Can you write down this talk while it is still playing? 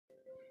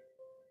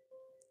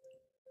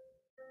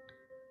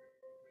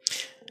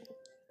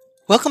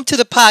Welcome to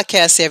the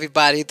podcast,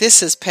 everybody.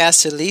 This is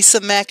Pastor Lisa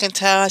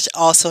McIntosh,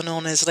 also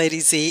known as Lady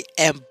Z.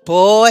 And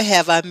boy,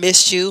 have I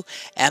missed you.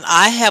 And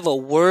I have a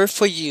word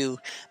for you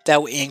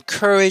that will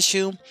encourage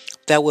you,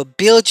 that will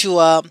build you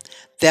up,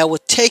 that will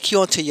take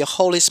you onto your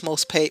holiest,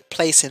 most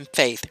place in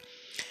faith.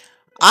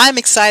 I'm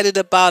excited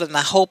about it, and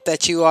I hope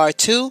that you are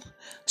too.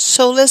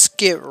 So let's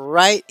get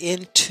right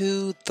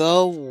into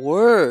the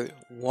word,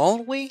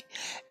 won't we?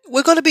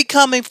 We're going to be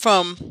coming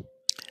from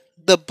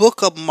the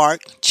book of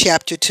Mark,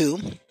 chapter 2.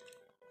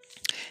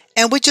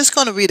 And we're just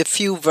going to read a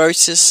few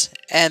verses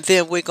and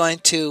then we're going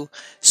to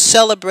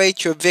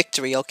celebrate your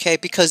victory, okay?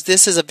 Because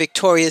this is a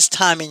victorious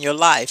time in your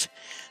life.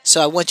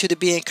 So I want you to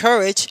be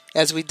encouraged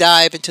as we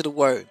dive into the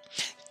Word.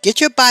 Get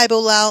your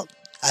Bible out.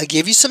 I'll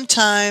give you some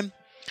time.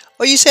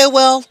 Or you say,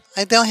 well,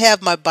 I don't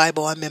have my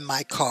Bible. I'm in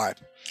my car.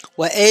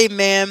 Well,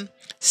 amen.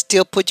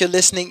 Still put your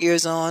listening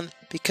ears on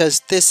because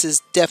this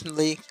is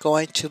definitely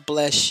going to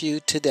bless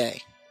you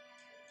today.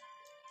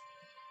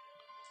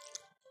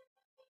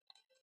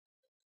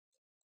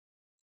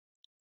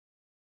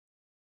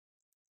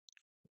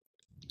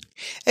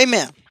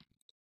 Amen.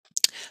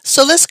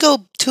 So let's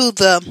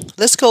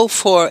go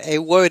for a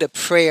word of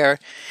prayer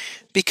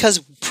because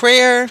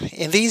prayer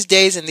in these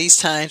days and these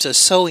times are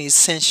so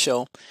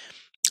essential.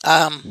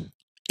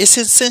 It's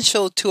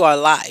essential to our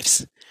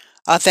lives.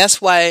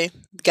 That's why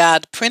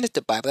God printed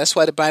the Bible. That's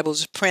why the Bible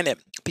is printed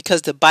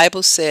because the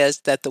Bible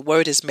says that the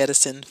word is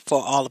medicine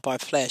for all of our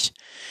flesh.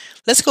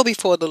 Let's go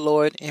before the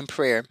Lord in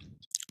prayer.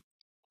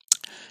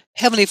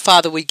 Heavenly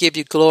Father, we give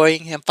you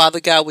glory, and Father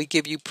God, we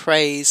give you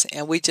praise,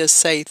 and we just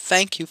say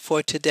thank you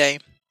for today.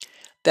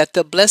 That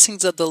the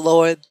blessings of the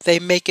Lord, they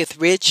maketh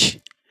rich,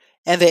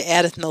 and they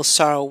addeth no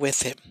sorrow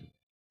with it.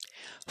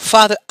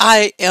 Father,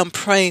 I am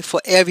praying for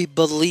every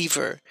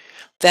believer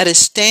that is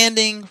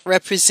standing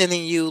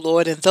representing you,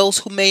 Lord, and those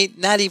who may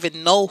not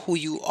even know who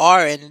you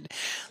are. And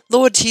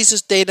Lord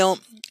Jesus, they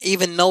don't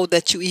even know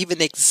that you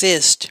even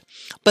exist.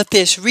 But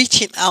there's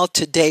reaching out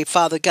today,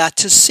 Father God,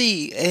 to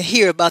see and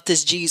hear about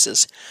this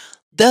Jesus.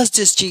 Does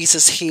this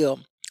Jesus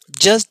heal?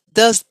 Just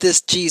does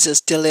this Jesus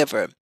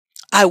deliver?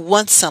 I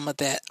want some of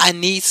that. I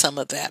need some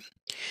of that.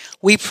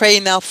 We pray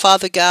now,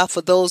 Father God,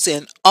 for those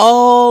in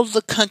all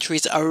the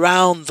countries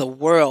around the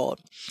world.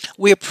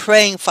 We're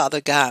praying,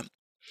 Father God,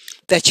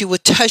 that you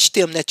would touch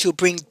them, that you will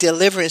bring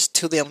deliverance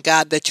to them,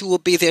 God, that you will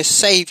be their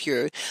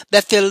Savior,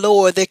 that their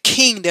Lord, their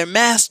King, their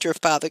Master,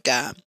 Father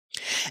God.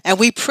 And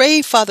we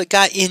pray, Father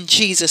God, in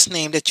Jesus'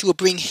 name, that you will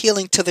bring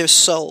healing to their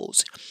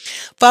souls.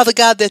 Father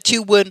God, that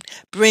you would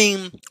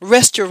bring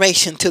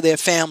restoration to their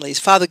families,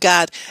 Father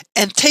God,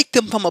 and take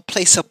them from a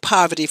place of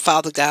poverty,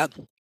 Father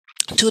God,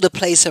 to the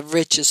place of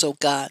riches, O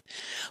God.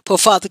 For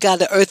Father God,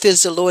 the earth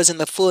is the Lord's and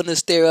the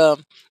fullness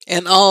thereof,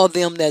 and all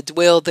them that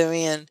dwell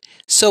therein.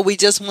 So we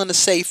just want to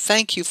say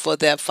thank you for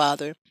that,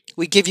 Father.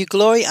 We give you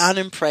glory,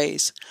 honor, and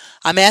praise.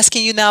 I'm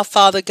asking you now,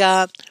 Father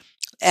God,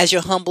 as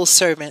your humble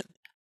servant,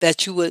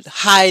 that you would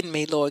hide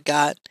me, Lord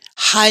God.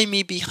 Hide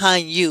me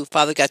behind you,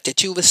 Father God,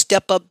 that you would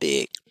step up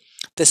big.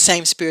 The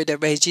same Spirit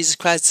that raised Jesus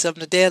Christ from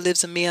the dead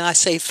lives in me, and I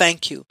say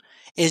thank you.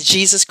 In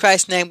Jesus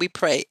Christ's name we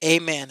pray.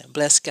 Amen. And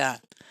bless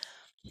God.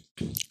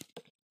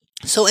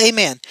 So,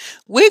 amen.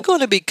 We're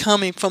going to be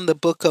coming from the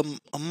book of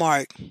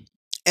Mark,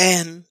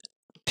 and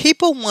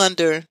people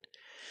wonder,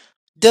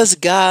 does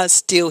God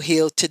still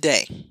heal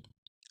today?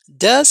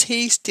 Does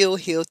he still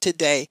heal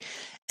today?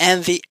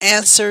 And the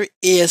answer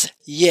is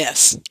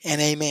yes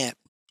and amen.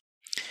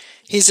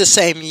 He's the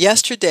same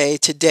yesterday,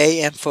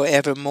 today, and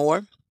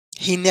forevermore.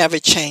 He never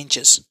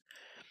changes.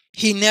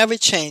 He never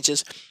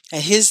changes.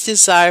 And his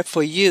desire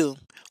for you,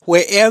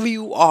 wherever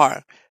you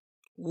are,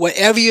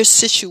 whatever your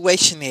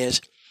situation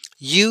is,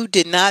 you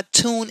did not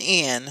tune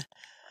in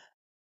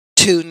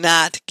to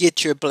not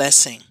get your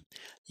blessing.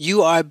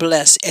 You are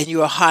blessed and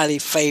you are highly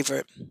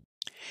favored.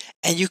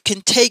 And you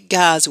can take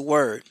God's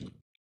word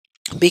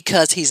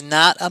because he's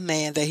not a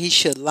man that he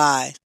should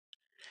lie.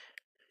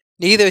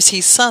 Neither is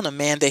he son of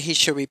man that he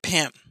should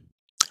repent.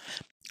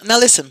 Now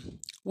listen,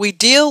 we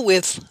deal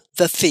with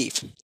the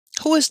thief.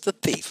 Who is the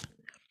thief?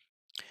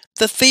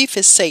 The thief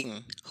is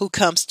Satan, who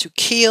comes to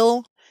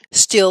kill,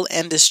 steal,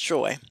 and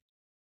destroy.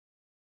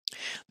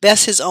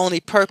 That's his only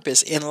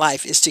purpose in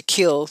life, is to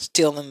kill,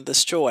 steal, and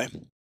destroy.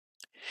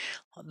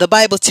 The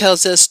Bible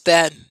tells us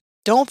that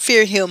don't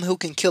fear him who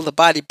can kill the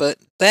body, but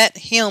that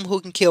him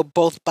who can kill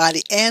both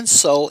body and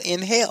soul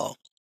in hell.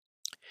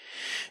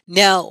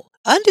 Now,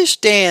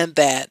 understand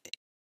that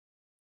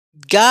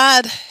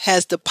God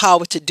has the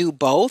power to do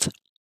both,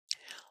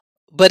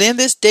 but in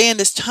this day and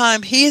this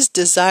time, his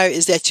desire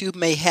is that you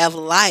may have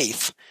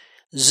life,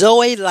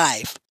 Zoe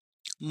life,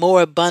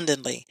 more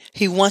abundantly.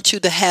 He wants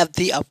you to have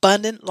the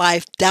abundant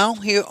life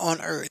down here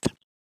on earth.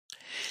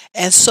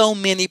 And so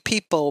many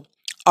people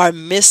are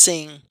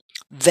missing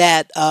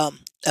that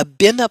a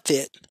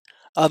benefit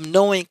of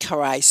knowing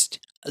Christ,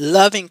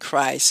 loving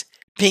Christ,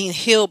 being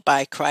healed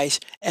by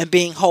Christ, and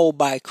being whole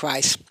by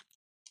Christ.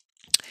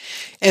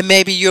 And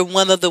maybe you're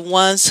one of the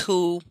ones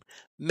who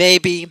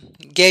maybe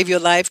gave your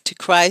life to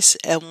Christ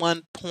at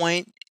one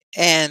point,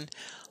 and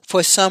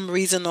for some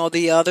reason or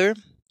the other.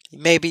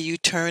 Maybe you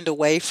turned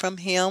away from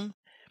him.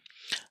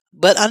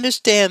 But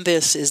understand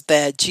this is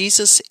that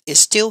Jesus is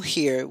still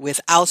here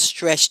with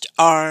outstretched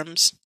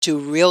arms to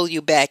reel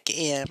you back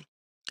in.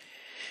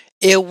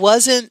 It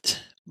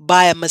wasn't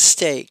by a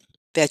mistake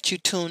that you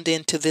tuned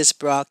into this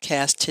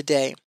broadcast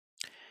today.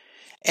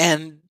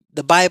 And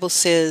the Bible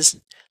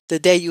says, the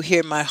day you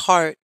hear my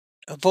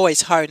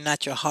voice, harden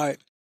not your heart.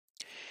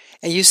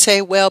 And you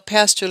say, well,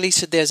 Pastor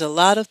Lisa, there's a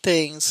lot of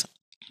things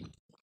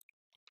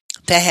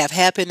that have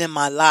happened in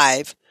my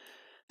life.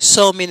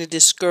 So many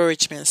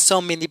discouragements,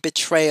 so many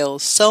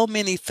betrayals, so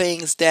many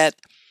things that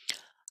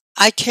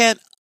I can't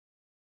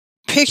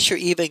picture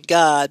even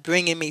God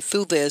bringing me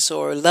through this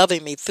or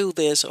loving me through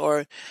this,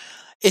 or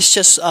it's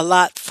just a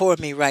lot for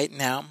me right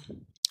now.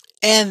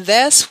 And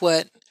that's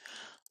what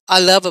I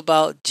love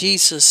about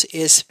Jesus,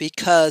 is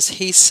because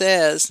he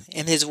says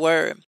in his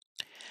word,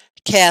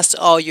 cast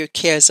all your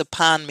cares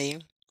upon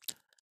me,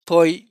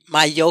 for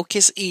my yoke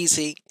is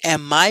easy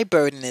and my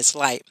burden is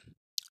light.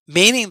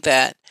 Meaning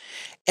that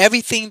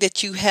everything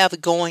that you have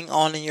going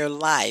on in your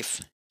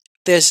life,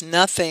 there's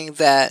nothing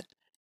that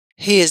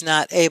he is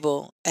not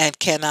able and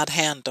cannot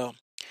handle,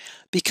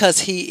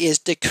 because he is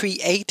the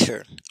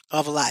creator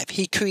of life.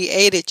 He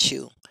created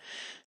you.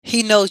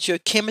 He knows your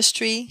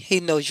chemistry. He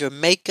knows your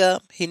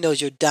makeup. He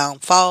knows your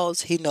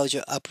downfalls. He knows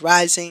your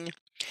uprising.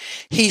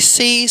 He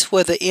sees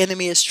where the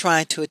enemy is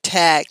trying to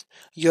attack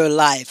your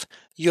life,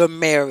 your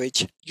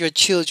marriage, your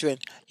children,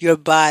 your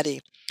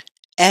body.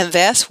 And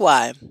that's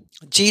why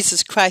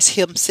Jesus Christ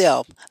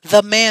himself,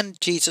 the man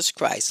Jesus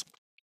Christ,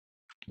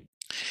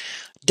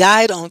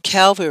 died on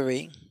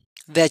Calvary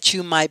that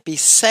you might be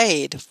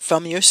saved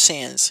from your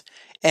sins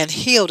and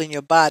healed in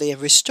your body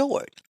and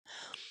restored.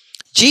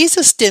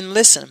 Jesus didn't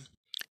listen.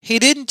 He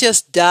didn't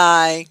just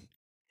die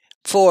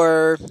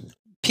for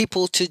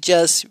people to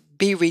just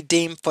be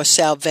redeemed for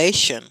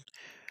salvation.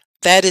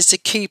 That is the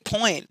key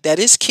point. That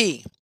is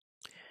key.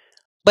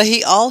 But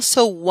he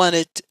also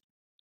wanted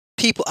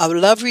people a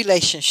love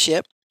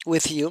relationship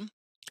with you,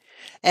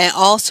 and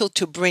also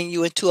to bring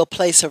you into a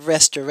place of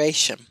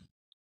restoration.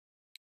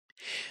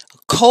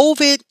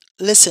 COVID,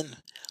 listen,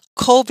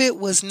 COVID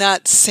was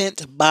not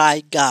sent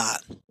by God.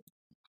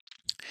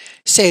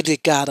 Say,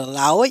 did God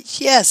allow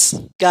it? Yes,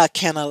 God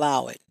can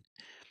allow it.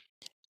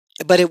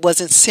 But it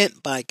wasn't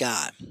sent by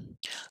God.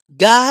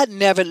 God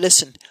never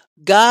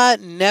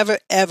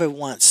ever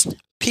wants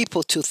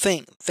people to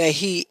think that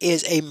he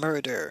is a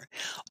murderer,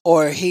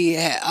 or he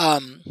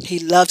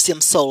loves them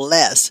so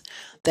less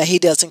that he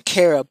doesn't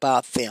care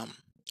about them.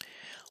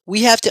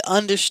 We have to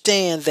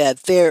understand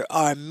that there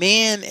are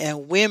men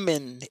and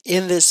women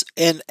in this,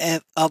 and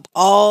of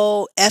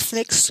all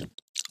ethnics,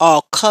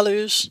 all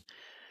colors,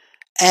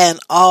 and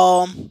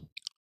all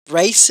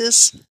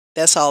races.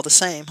 That's all the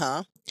same,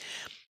 huh?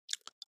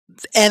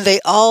 And they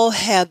all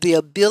have the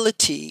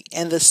ability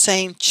and the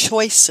same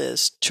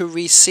choices to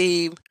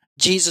receive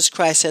Jesus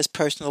Christ as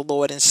personal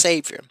Lord and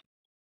Savior.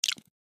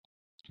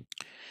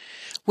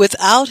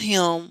 Without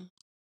him,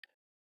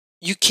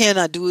 you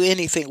cannot do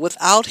anything.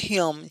 Without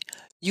him,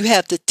 you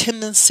have the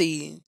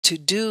tendency to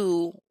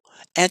do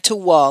and to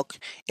walk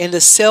in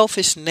the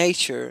selfish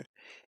nature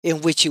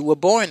in which you were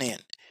born in.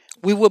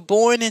 We were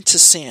born into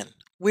sin.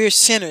 We're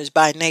sinners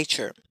by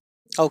nature.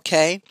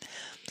 Okay?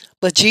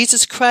 But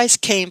Jesus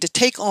Christ came to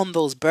take on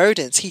those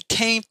burdens. He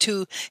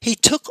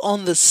took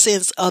on the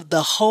sins of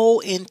the whole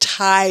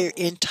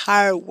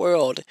entire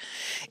world.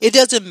 It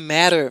doesn't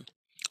matter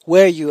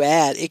where you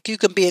at. You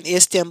can be in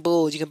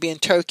Istanbul, you can be in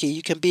Turkey,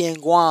 you can be in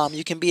Guam,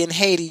 you can be in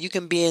Haiti, you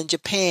can be in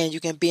Japan, you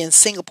can be in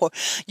Singapore,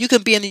 you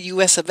can be in the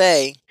US of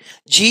A.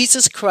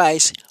 Jesus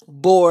Christ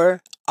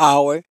bore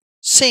our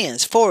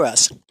sins for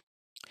us.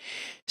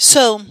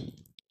 So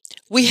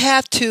we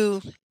have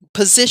to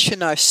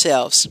position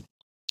ourselves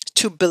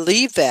to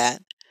believe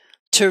that,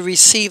 to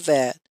receive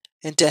that,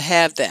 and to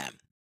have that.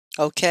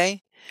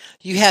 Okay?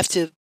 You have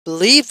to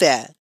believe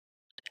that.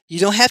 You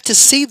don't have to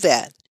see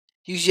that.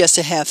 You just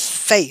have to have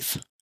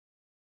faith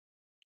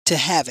to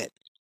have it.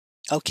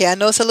 Okay? I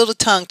know it's a little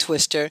tongue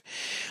twister,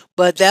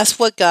 but that's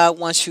what God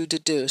wants you to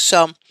do.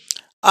 So,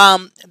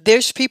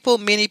 there's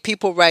many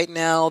people right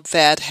now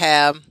that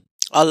have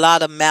a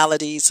lot of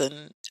maladies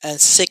and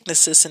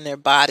sicknesses in their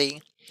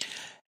body.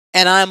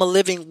 And I'm a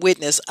living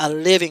witness, a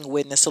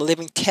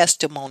living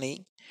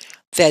testimony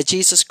that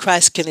Jesus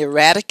Christ can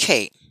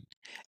eradicate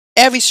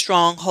every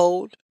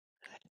stronghold,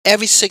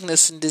 every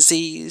sickness and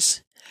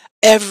disease,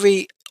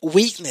 every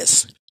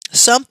weakness.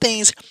 Some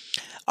things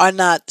are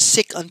not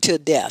sick until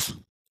death.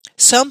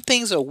 Some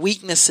things are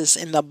weaknesses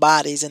in the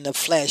bodies, in the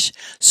flesh.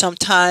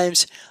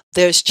 Sometimes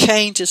there's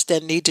changes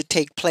that need to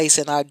take place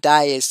in our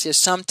diets.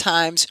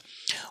 Sometimes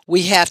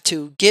we have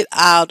to get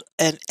out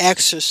and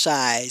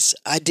exercise.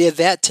 I did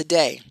that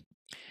today.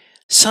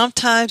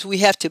 Sometimes we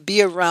have to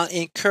be around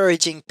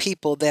encouraging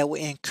people that will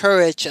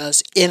encourage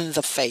us in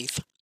the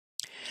faith.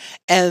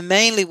 And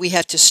mainly we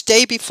have to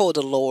stay before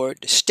the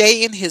Lord,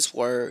 stay in his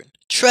word,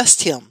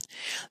 trust him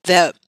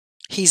that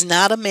he's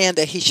not a man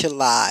that he should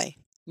lie,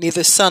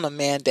 neither son of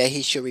man that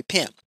he should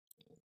repent.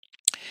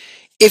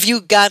 If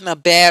you've gotten a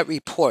bad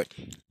report,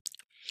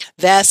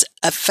 that's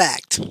a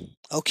fact.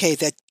 Okay,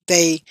 that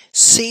they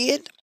see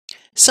it.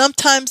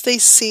 Sometimes they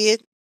see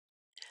it.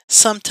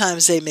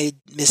 Sometimes they may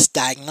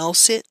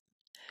misdiagnose it.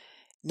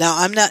 Now,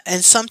 I'm not,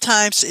 and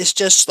sometimes it's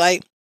just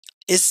like,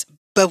 it's,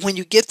 but when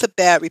you get the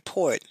bad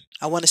report,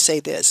 I want to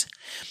say this,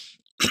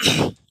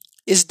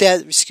 is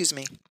that, excuse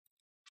me,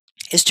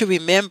 is to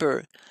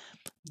remember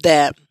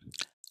that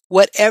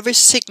whatever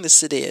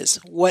sickness it is,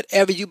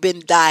 whatever you've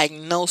been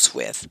diagnosed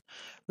with,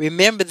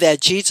 remember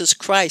that Jesus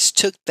Christ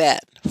took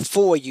that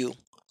for you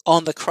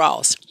on the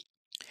cross.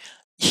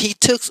 He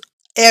took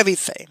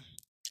everything.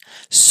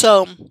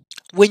 So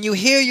when you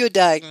hear your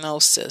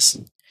diagnosis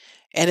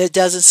and it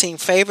doesn't seem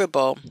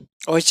favorable,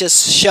 or it's just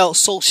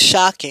so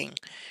shocking,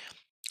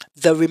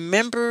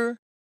 remember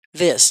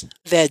this,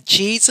 that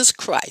Jesus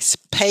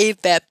Christ paid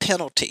that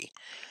penalty.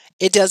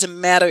 It doesn't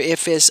matter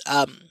if it's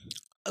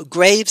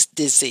Graves'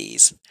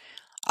 disease.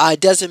 It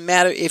doesn't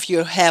matter if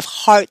you have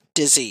heart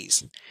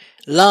disease,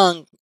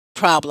 lung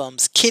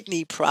problems,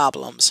 kidney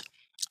problems,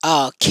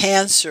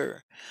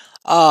 cancer,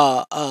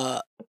 uh,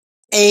 uh,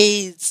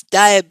 AIDS,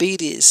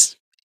 diabetes.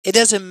 It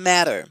doesn't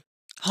matter.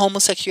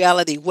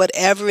 Homosexuality,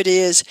 whatever it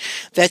is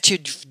that you're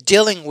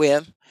dealing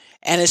with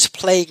and it's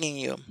plaguing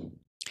you.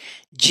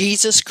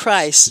 Jesus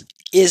Christ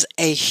is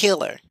a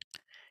healer.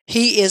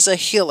 He is a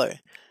healer.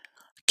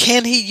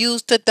 Can he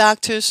use the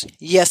doctors?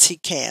 Yes, he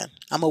can.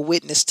 I'm a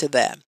witness to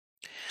that.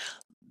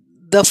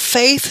 The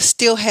faith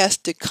still has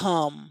to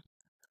come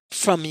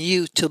from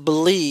you to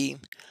believe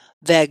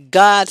that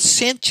God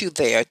sent you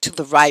there to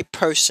the right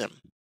person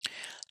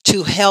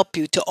to help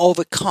you to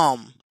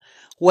overcome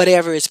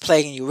whatever is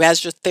plaguing you.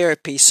 Razor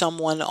therapy,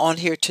 someone on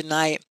here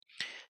tonight,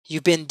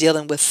 you've been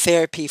dealing with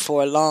therapy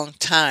for a long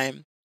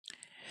time.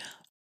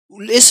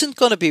 Isn't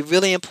going to be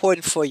really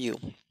important for you.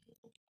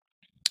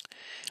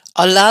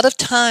 A lot of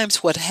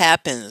times what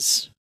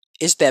happens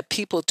is that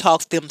people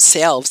talk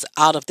themselves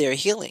out of their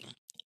healing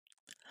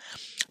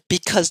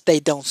because they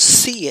don't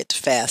see it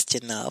fast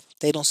enough.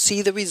 They don't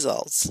see the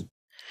results.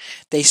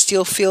 They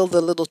still feel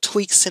the little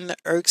tweaks and the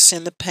irks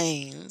and the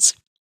pains.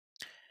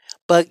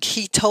 But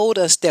he told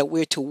us that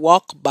we're to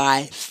walk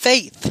by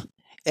faith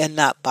and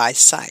not by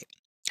sight.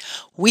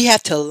 We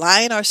have to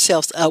line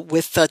ourselves up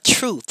with the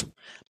truth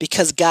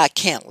because God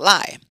can't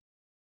lie.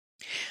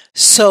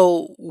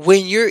 So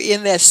when you're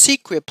in that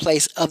secret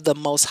place of the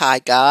Most High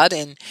God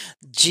and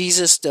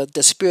Jesus,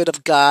 the Spirit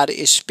of God,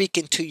 is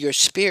speaking to your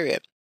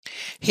spirit,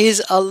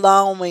 He's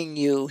allowing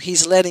you,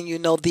 He's letting you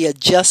know the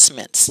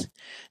adjustments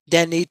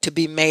that need to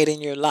be made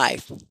in your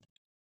life.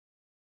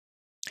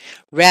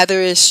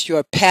 Rather it's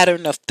your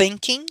pattern of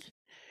thinking,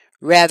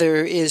 rather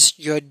is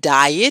your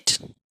diet,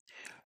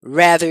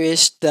 rather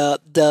it's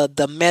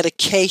the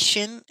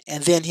medication,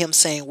 and then him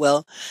saying,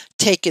 well,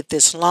 take it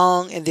this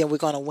long and then we're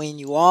going to wean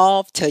you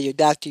off. Tell your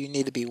doctor you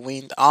need to be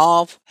weaned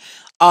off.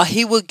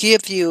 He will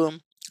give you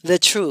the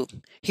truth.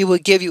 He will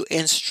give you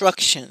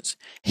instructions.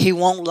 He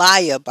won't lie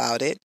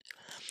about it,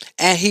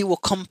 and he will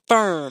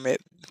confirm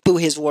it through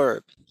his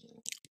word.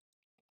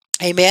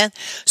 Amen.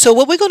 So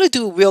what we're going to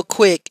do real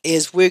quick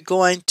is we're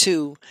going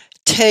to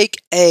take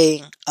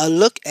a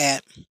look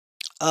at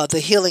the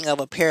healing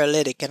of a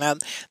paralytic.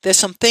 And there's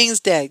some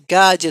things that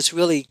God just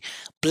really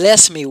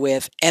blessed me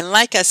with. And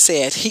like I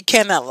said, he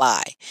cannot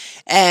lie.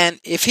 And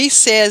if he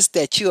says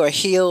that you are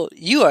healed,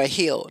 you are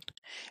healed.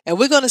 And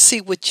we're going to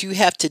see what you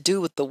have to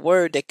do with the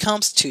word that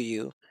comes to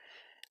you,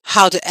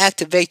 how to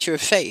activate your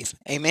faith.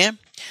 Amen.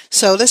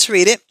 So let's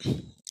read it.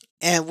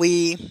 And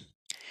we'll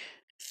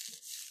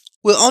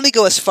only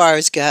go as far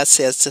as God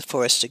says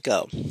for us to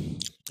go.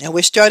 And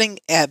we're starting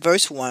at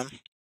verse 1.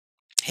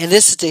 And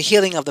this is the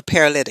healing of the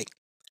paralytic.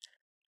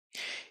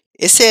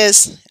 It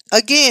says,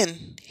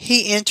 again,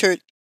 he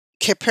entered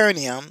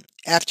Capernaum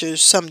after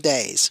some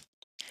days,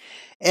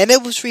 and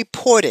it was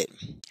reported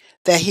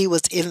that he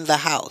was in the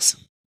house.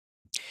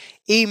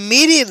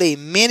 Immediately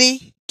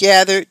many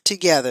gathered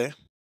together,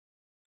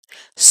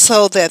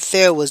 so that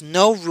there was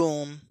no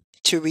room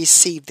to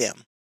receive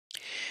them.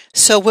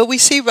 So what we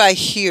see right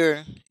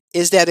here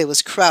is that it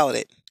was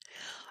crowded.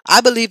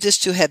 I believe this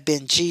to have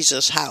been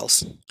Jesus'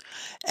 house.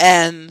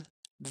 And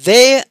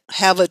they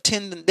had a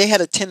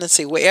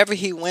tendency, wherever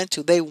he went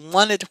to, they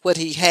wanted what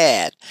he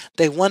had.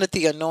 They wanted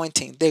the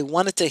anointing. They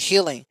wanted the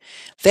healing.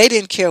 They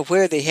didn't care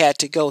where they had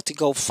to go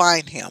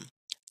find him,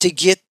 to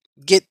get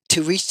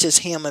to reach this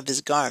hem of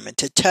his garment,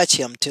 to touch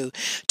him, to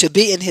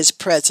be in his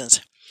presence.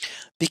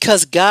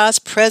 Because God's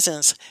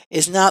presence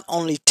is not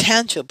only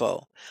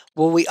tangible,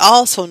 but we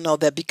also know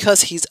that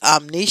because he's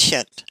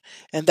omniscient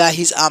and that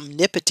he's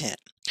omnipotent,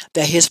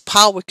 that his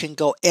power can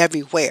go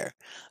everywhere.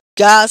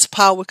 God's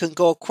power can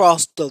go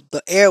across the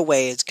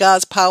airwaves.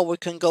 God's power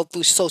can go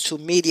through social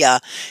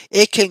media.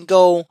 It can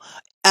go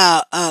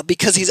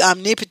because he's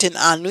omnipotent,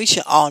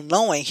 omniscient,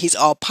 all-knowing. He's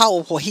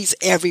all-powerful. He's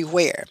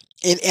everywhere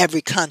in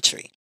every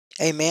country.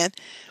 Amen.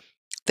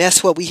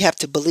 That's what we have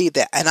to believe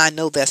that, and I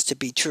know that's to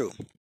be true.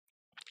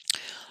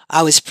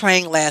 I was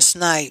praying last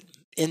night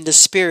in the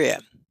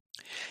Spirit,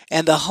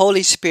 and the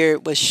Holy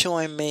Spirit was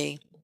showing me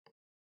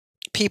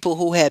people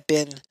who had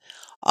been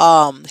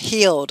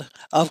healed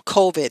of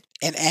COVID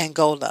in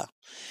Angola.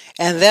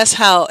 And that's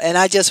how, and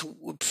I just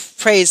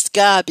praised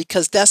God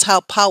because that's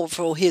how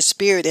powerful his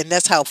spirit and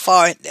that's how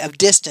far of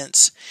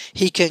distance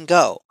he can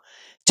go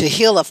to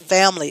heal a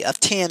family of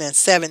 10 and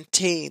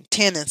 17,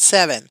 10 and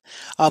 7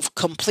 of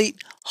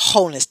complete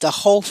wholeness, the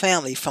whole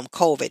family from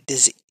COVID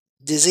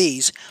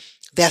disease.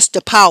 That's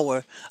the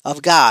power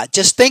of God.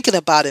 Just thinking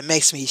about it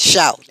makes me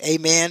shout.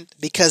 Amen.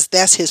 Because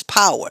that's his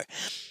power.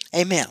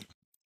 Amen.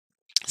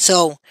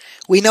 So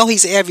we know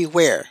he's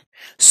everywhere.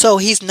 So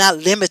he's not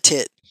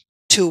limited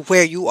to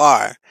where you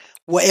are,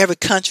 whatever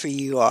country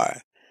you are.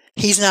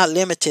 He's not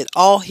limited.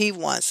 All he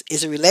wants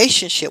is a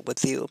relationship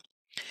with you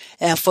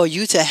and for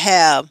you to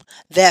have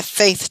that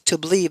faith to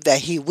believe that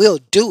he will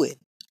do it,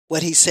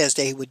 what he says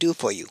that he would do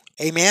for you.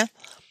 Amen.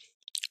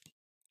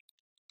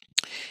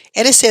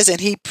 And it says, and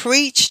he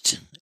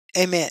preached,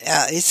 amen.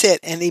 It said,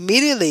 and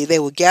immediately they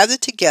were gathered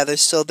together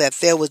so that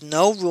there was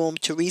no room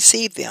to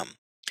receive them,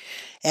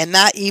 and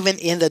not even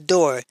in the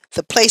door.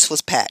 The place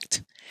was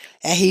packed.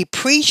 And he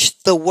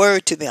preached the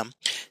word to them.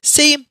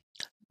 See,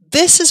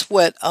 this is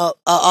what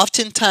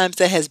oftentimes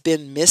that has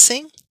been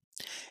missing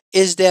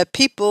is that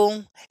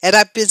people, and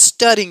I've been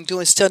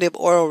doing study of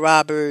Oral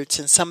Roberts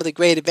and some of the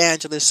great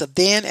evangelists of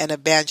then and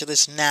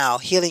evangelists now,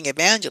 healing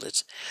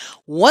evangelists.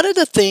 One of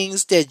the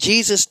things that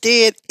Jesus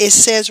did, it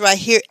says right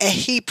here, and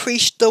he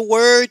preached the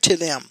word to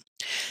them.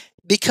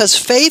 Because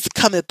faith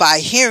cometh by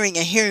hearing,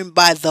 and hearing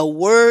by the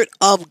word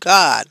of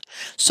God.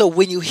 So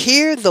when you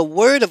hear the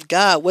word of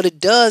God, what it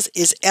does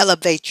is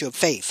elevate your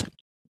faith.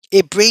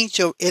 It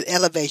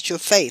elevates your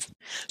faith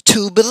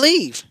to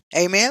believe.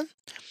 Amen.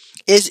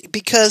 Is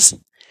because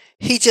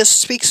he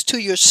just speaks to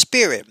your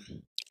spirit,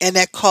 and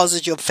that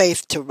causes your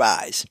faith to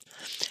rise.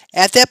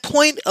 At that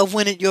point of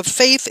when your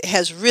faith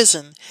has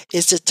risen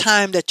is the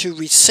time that you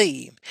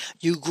receive.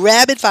 You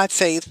grab it by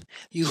faith,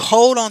 you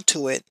hold on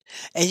to it,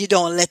 and you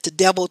don't let the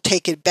devil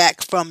take it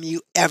back from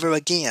you ever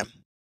again.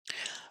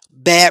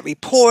 Bad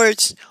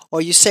reports,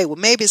 or you say, well,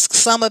 maybe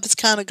some of it's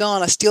kind of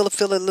gone. I still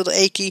feel a little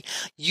achy.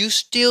 You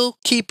still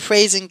keep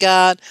praising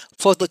God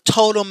for the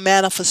total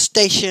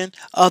manifestation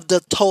of the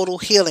total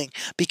healing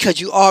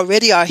because you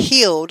already are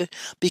healed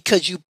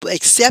because you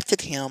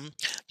accepted him.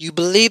 You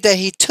believe that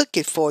he took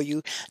it for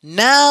you.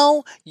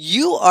 Now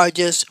you are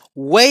just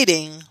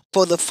waiting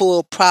for the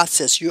full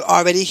process. You're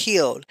already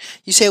healed.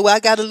 You say, well,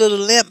 I got a little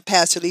limp,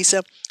 Pastor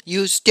Lisa.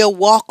 You still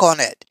walk on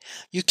it.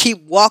 You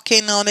keep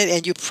walking on it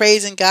and you're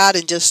praising God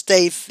and you're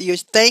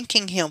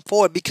thanking him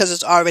for it because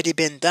it's already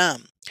been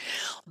done.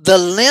 The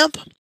limp,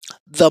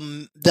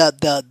 the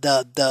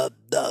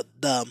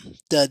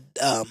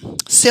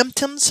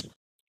symptoms,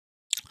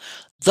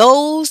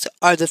 those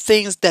are the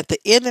things that the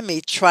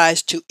enemy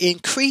tries to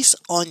increase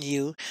on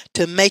you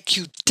to make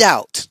you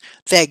doubt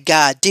that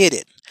God did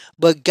it.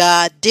 But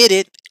God did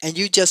it, and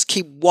you just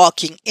keep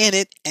walking in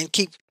it and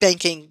keep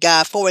thanking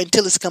God for it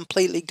until it's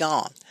completely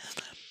gone.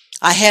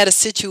 I had a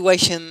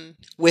situation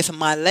with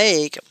my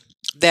leg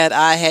that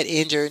I had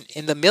injured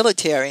in the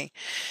military,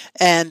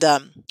 and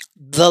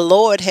the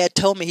Lord had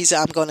told me, he said,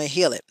 I'm going to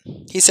heal it.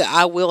 He said,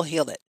 I will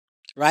heal it,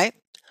 right?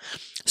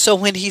 So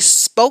when he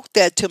spoke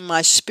that to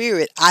my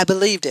spirit, I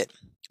believed it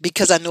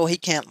because I know he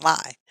can't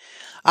lie.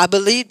 I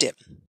believed it.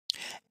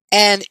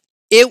 And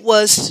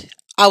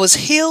I was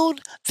healed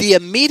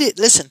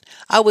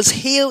I was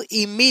healed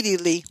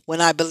immediately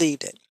when I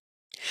believed it.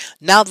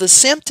 Now the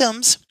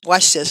symptoms,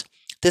 watch this,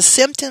 the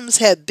symptoms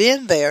had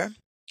been there,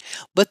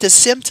 but the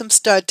symptoms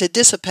started to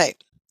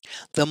dissipate.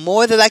 The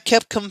more that I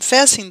kept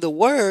confessing the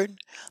word,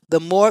 the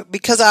more,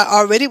 because I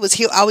already was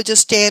healed, I would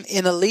just stand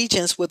in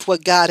allegiance with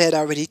what God had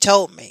already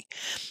told me.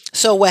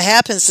 So what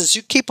happens is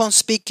you keep on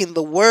speaking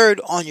the word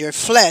on your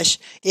flesh,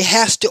 it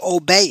has to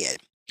obey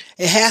it.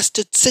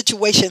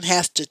 Situation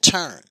has to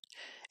turn.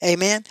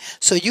 Amen.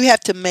 So you have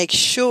to make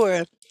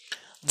sure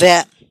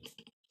that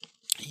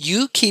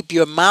you keep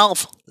your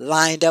mouth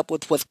lined up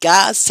with what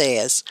God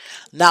says,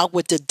 not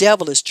what the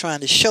devil is trying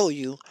to show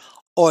you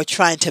or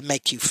trying to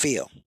make you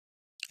feel.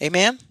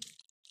 Amen.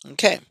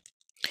 Okay.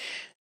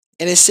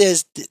 And it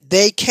says,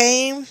 they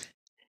came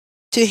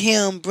to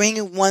him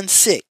bringing one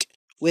sick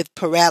with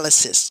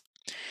paralysis,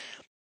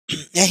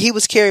 and he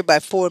was carried by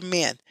 4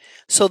 men.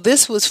 So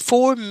this was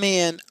 4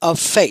 men of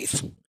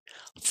faith.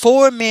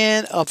 4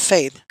 men of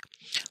faith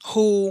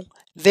who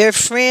their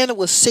friend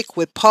was sick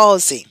with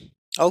palsy.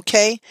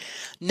 Okay.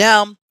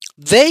 Now,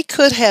 they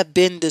could have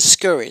been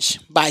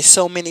discouraged by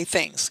so many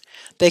things.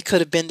 They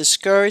could have been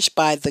discouraged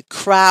by the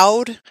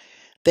crowd.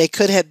 They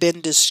could have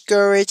been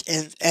discouraged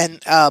and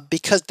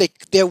because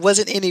there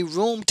wasn't any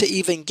room to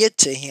even get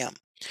to him.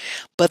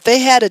 But they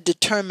had a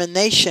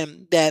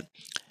determination that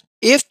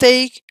if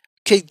they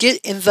could get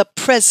in the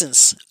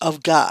presence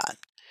of God,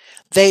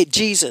 they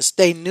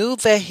knew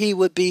that he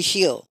would be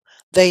healed.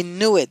 They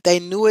knew it. They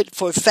knew it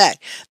for a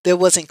fact. There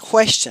wasn't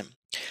question.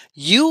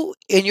 You,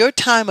 in your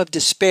time of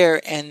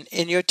despair and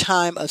in your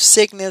time of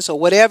sickness or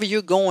whatever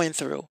you're going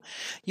through,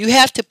 you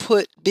have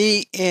to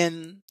be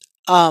in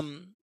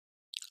the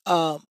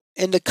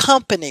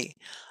company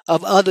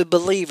of other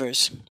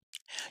believers.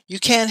 You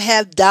can't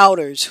have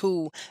doubters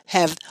who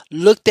have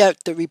looked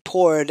at the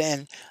report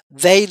and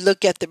they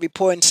look at the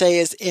report and say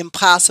it's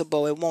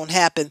impossible, it won't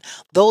happen.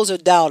 Those are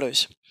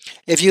doubters.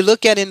 If you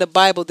look at in the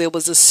Bible, there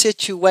was a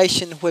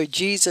situation where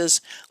Jesus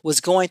was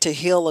going to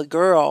heal a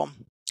girl,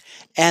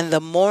 and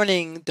the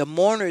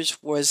mourners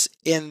was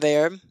in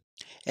there.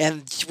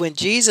 And when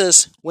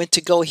Jesus went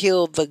to go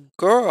heal the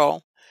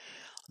girl,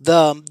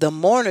 the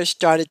mourners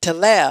started to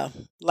laugh.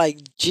 Like,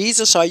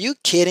 Jesus, are you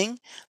kidding?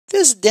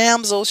 This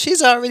damsel,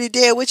 she's already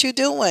dead. What you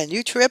doing?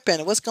 You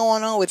tripping. What's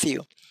going on with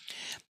you?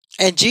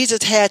 And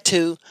Jesus had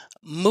to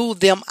move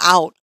them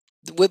out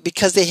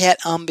because they had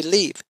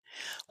unbelief.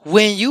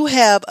 When you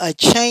have a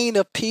chain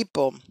of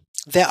people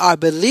that are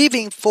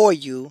believing for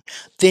you,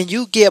 then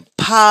you get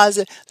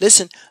positive.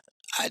 Listen,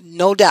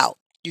 no doubt,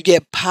 you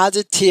get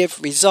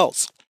positive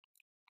results.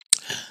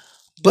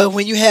 But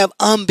when you have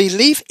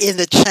unbelief in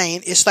the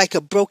chain, it's like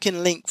a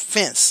broken link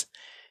fence.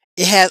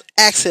 It has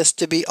access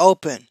to be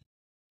open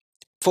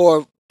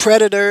for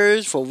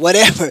predators, for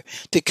whatever,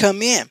 to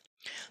come in.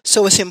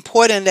 So it's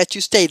important that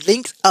you stay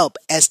linked up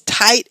as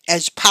tight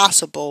as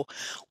possible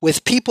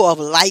with people of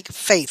like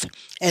faith,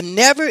 and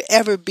never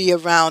ever be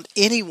around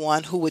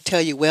anyone who would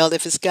tell you, well,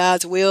 if it's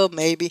God's will,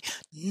 maybe.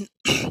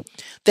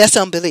 That's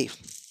unbelief.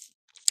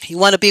 You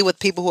want to be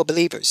with people who are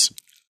believers.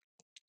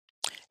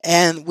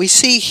 And we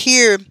see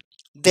here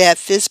that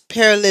this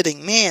paralytic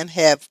man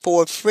had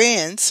 4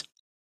 friends,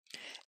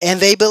 and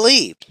they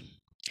believed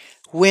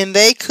when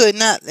they could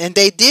not, and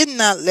they did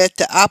not let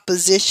the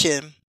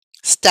opposition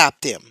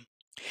stop them.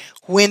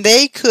 When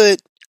they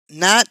could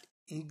not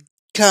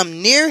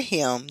come near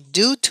him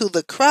due to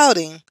the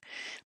crowding,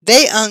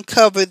 they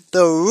uncovered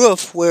the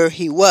roof where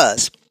he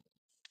was.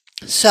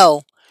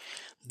 So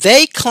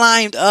they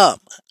climbed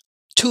up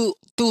through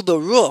the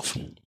roof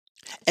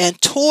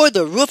and tore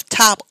the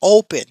rooftop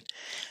open.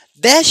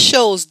 That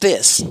shows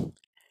this: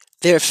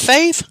 their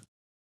faith,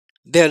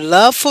 their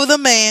love for the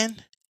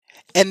man,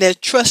 and their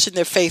trust in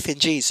their faith in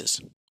Jesus.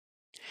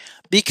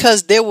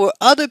 Because there were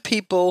other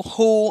people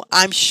who,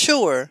 I'm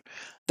sure,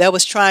 that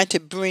was trying to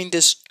bring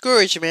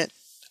discouragement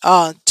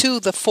to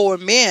the 4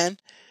 men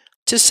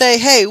to say,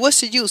 hey,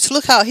 what's the use?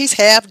 Look how he's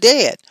half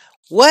dead.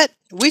 What?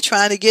 We're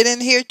trying to get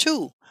in here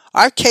too.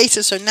 Our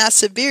cases are not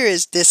severe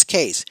as this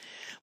case.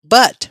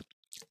 But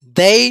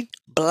they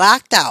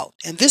blocked out.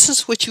 And this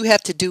is what you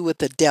have to do with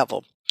the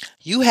devil.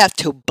 You have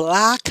to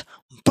block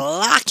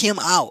him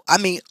out. I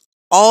mean,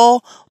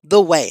 all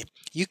the way.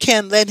 You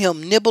can't let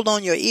him nibble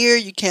on your ear.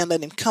 You can't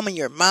let him come in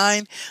your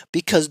mind,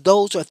 because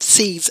those are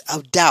seeds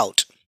of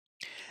doubt.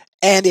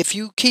 And if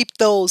you keep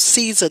those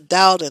seeds of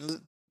doubt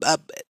and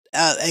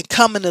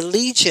come in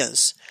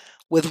allegiance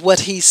with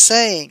what he's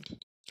saying,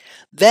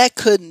 that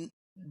could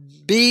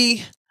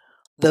be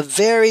the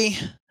very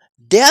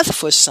death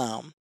for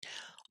some.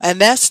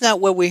 And that's not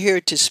what we're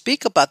here to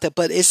speak about that,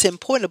 but it's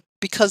important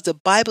because the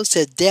Bible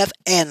says death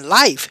and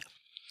life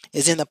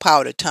is in the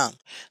power of the tongue.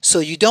 So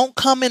you don't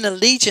come in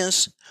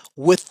allegiance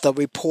with the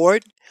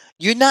report.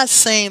 You're not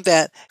saying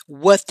that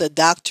what the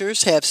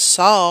doctors have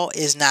saw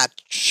is not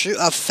true,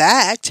 a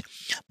fact,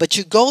 but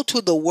you go to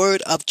the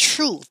word of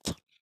truth,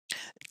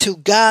 to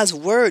God's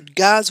word.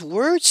 God's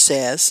word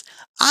says,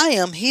 I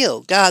am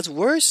healed. God's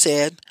word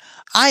said,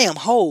 I am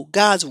whole.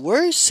 God's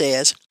word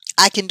says,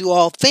 I can do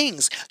all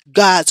things.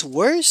 God's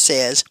word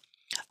says,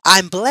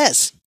 I'm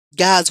blessed.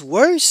 God's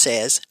word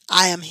says,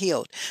 I am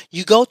healed.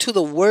 You go to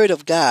the word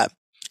of God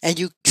and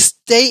you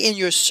stay in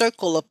your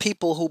circle of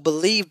people who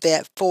believe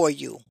that for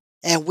you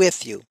and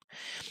with you.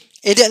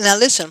 Now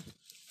listen,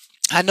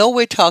 I know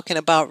we're talking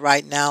about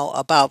right now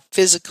about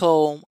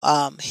physical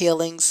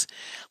healings,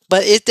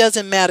 but it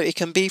doesn't matter. It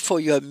can be for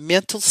your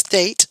mental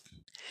state.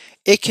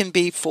 It can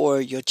be for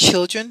your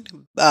children,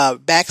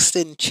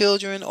 backslidden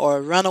children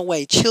or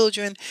runaway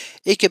children.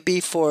 It could be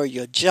for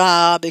your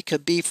job. It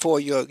could be for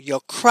your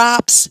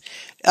crops.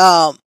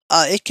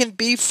 It can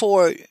be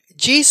for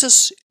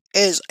Jesus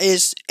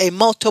is a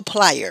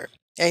multiplier.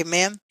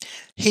 Amen.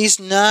 He's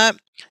not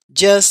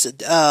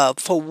just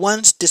for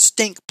one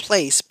distinct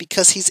place,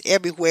 because he's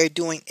everywhere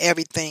doing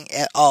everything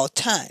at all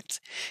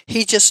times.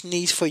 He just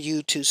needs for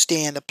you to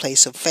stay in a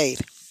place of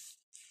faith.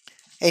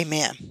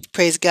 Amen.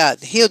 Praise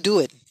God. He'll do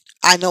it.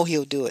 I know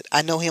he'll do it.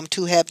 I know him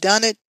to have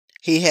done it.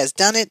 He has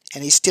done it,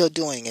 and he's still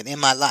doing it in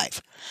my life.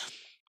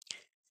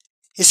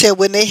 It said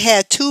when they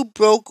had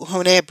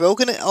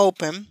broken it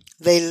open,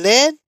 they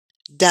let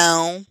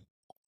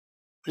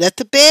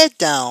the bed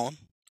down,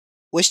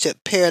 which the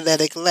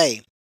paralytic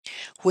lay.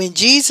 When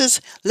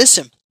Jesus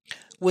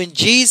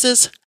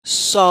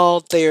saw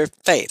their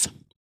faith,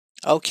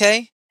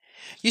 okay?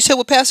 You said,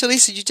 well, Pastor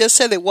Lisa, you just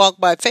said they walk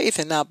by faith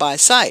and not by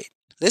sight.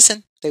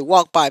 Listen, they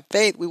walk by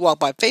faith. We walk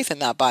by faith and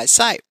not by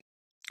sight.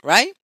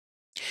 Right?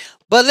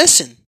 But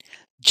listen,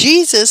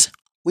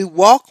 we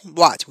walk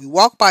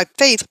by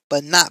faith,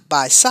 but not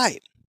by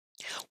sight.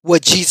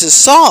 What Jesus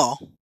saw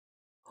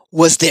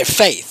was their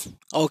faith.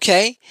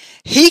 Okay?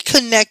 They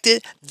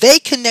connected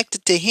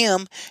to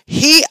him.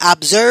 He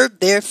observed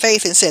their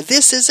faith and said,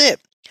 this is it.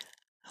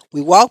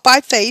 We walk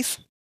by faith,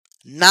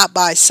 not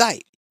by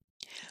sight.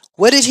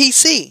 What did he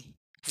see?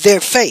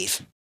 Their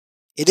faith.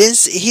 He didn't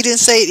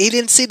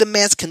see the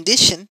man's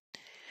condition.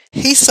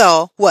 He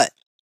saw what?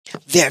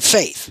 Their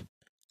faith.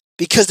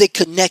 Because they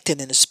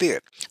connected in the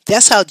spirit.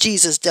 That's how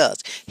Jesus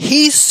does.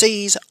 He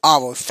sees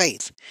our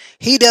faith.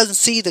 He doesn't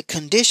see the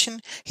condition.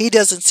 He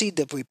doesn't see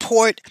the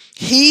report.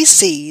 He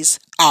sees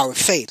our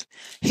faith.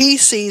 He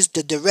sees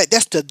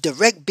that's the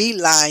direct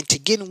beeline to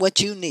getting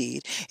what you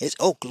need. Is,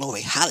 oh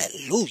glory,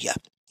 hallelujah.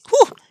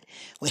 Whew.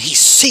 When he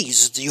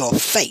sees your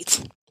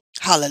faith.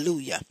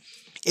 Hallelujah.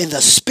 In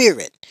the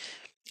spirit.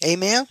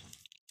 Amen.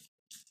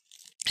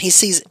 He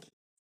sees.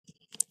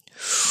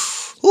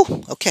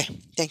 Ooh, okay.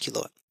 Thank you,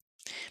 Lord.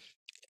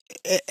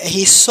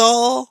 He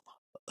saw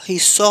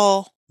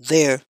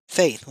their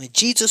faith. When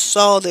Jesus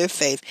saw their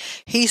faith,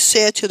 he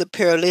said to the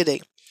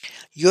paralytic,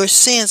 your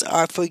sins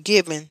are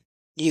forgiven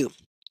you.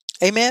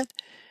 Amen.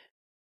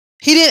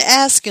 He didn't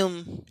ask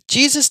him,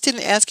 Jesus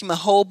didn't ask him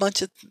a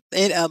bunch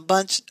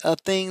of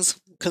things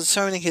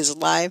concerning his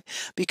life,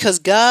 because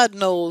God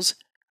knows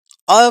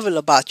all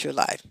about your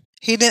life.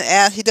 He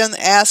doesn't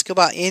ask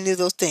about any of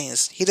those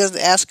things. He doesn't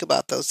ask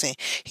about those things.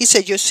 He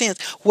said your sins,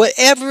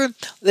 whatever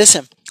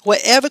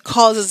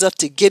causes us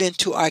to get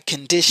into our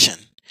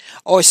condition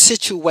or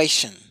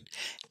situation,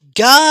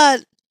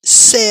 God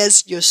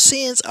says your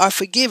sins are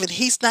forgiven.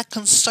 He's not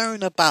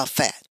concerned about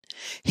that.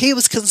 He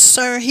was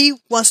concerned. He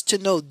wants to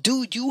know,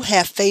 do you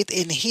have faith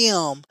in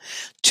him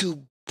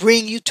to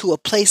bring you to a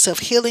place of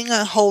healing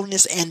and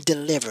wholeness and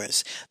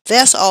deliverance?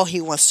 That's all he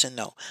wants to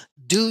know.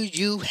 Do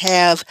you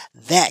have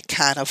that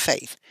kind of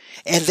faith?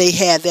 And they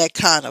had that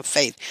kind of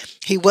faith.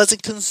 He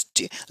wasn't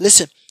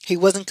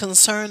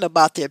concerned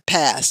about their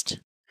past.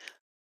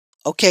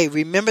 Okay,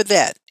 remember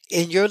that.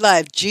 In your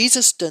life, he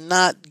does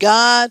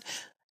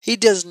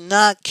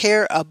not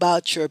care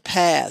about your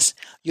past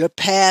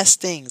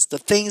things, the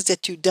things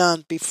that you've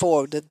done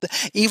before,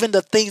 even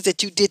the things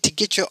that you did to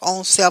get your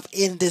own self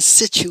in this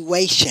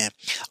situation.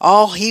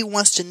 All he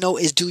wants to know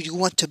is, do you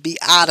want to be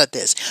out of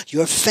this?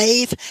 Your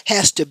faith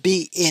has to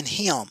be in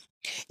him.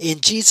 In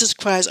Jesus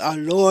Christ, our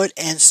Lord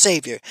and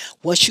Savior.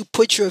 Once you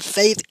put your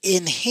faith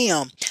in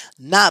him,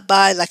 not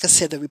by, like I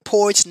said, the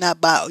reports,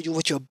 not by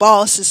what your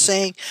boss is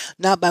saying,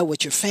 not by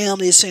what your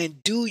family is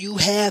saying. Do you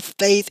have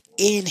faith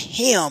in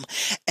him?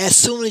 As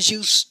soon as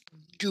you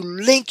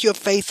link your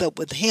faith up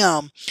with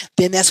him,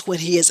 then that's when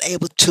he is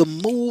able to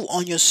move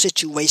on your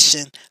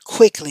situation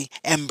quickly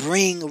and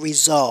bring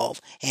resolve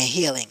and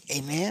healing.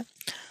 Amen.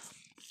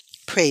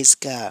 Praise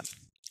God.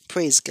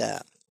 Praise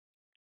God.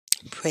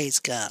 Praise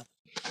God.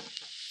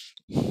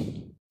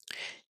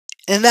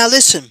 And now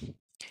listen.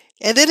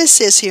 And then it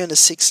says here in the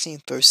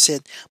 16th verse,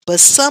 said, but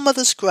some of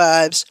the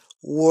scribes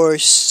were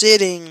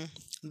sitting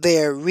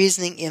there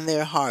reasoning in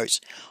their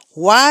hearts,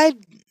 why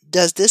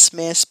does this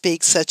man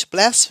speak such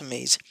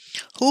blasphemies?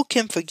 Who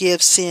can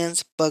forgive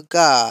sins but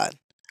God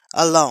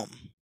alone?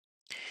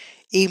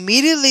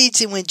 Immediately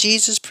when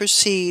Jesus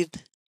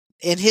perceived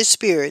in his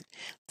spirit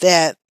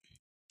that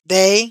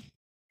they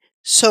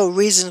so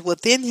reasoned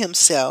within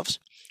themselves,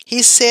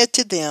 he said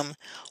to them,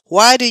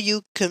 why do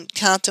you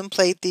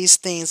contemplate these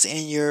things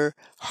in your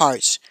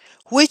hearts?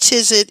 Which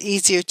is it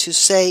easier to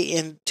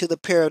say to the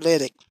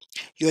paralytic,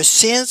 your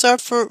sins are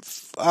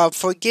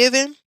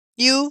forgiven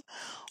you,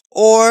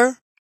 or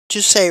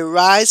to say,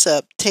 rise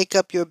up, take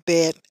up your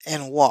bed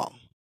and walk?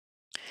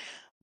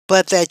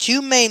 But that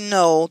you may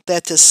know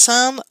that the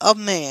Son of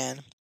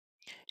Man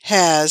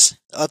has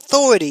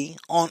authority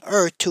on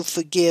earth to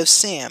forgive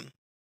sin.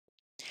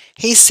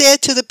 He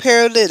said to the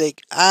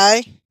paralytic,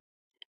 I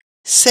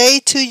say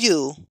to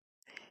you,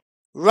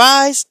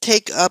 rise,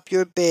 take up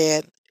your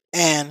bed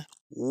and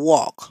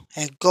walk,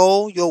 and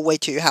go your way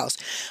to your house.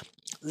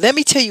 Let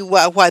me tell you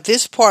why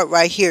this part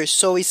right here is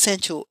so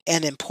essential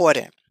and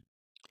important.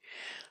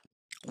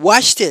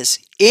 Watch this.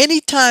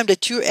 Anytime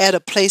that you're at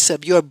a place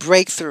of your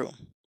breakthrough,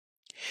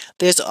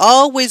 there's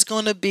always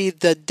going to be,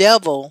 the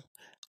devil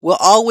will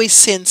always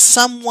send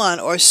someone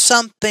or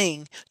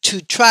something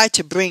to try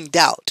to bring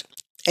doubt.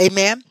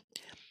 Amen.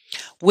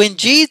 When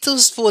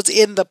Jesus was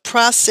in the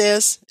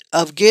process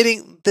of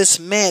getting this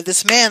man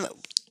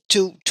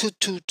to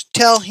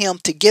tell him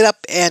to get up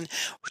and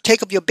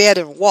take up your bed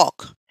and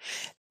walk,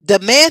 the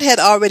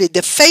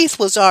faith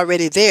was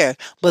already there.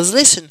 But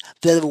listen,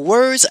 the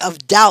words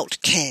of doubt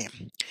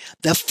came.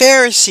 The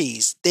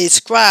Pharisees, the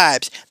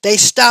scribes, they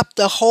stopped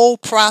the whole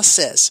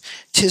process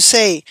to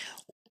say,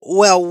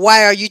 well,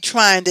 why are you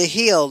trying to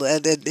heal?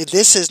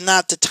 This is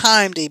not the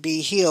time to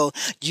be healed.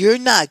 You're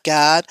not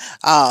God.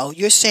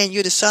 You're saying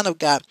you're the Son of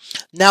God.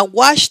 Now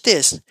watch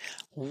this.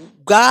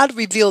 God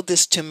revealed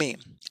this to me.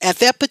 At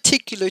that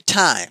particular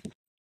time,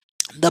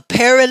 the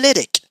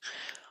paralytic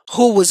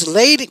who was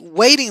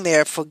waiting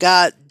there for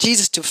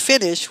Jesus to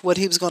finish what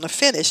he was going to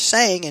finish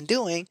saying and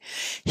doing,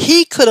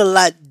 he could have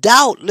let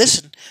doubt,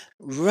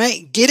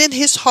 get in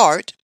his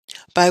heart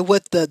by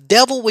what the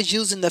devil was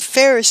using the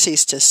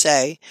Pharisees to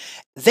say.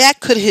 That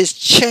could have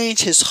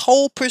changed his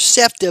whole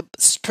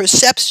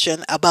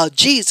perception about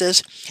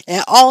Jesus,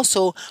 and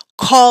also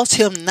caused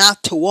him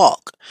not to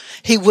walk.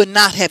 He would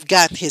not have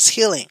gotten his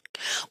healing.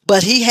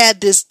 But he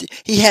had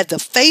the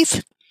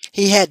faith,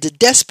 he had the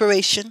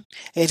desperation,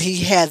 and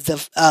he had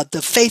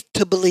the faith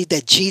to believe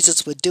that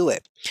Jesus would do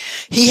it.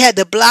 He had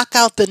to block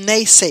out the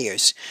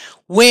naysayers.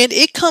 When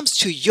it comes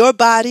to your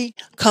body,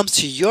 comes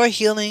to your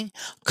healing,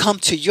 come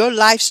to your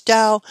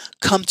lifestyle,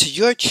 come to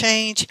your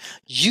change,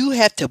 you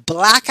have to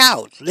block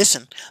out,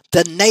 listen,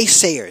 the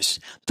naysayers,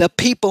 the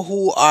people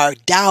who are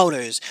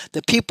doubters,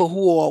 the people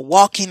who are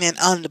walking in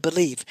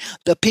unbelief,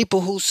 the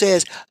people who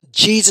says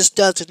Jesus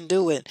doesn't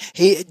do it.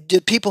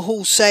 The people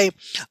who say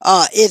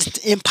it's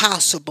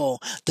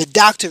impossible, the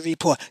doctor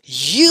report.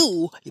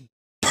 You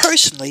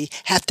personally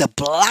have to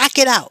block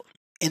it out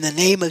in the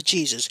name of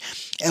Jesus.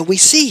 And we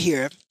see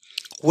here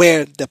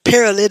where the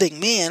paralytic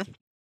man,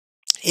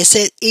 it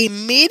said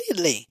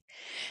immediately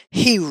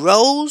he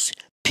rose,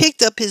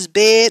 picked up his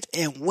bed,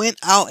 and went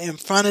out in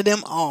front of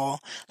them all,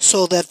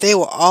 so that they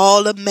were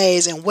all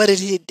amazed. And what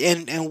did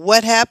and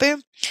what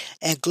happened?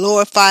 And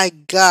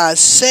glorified God,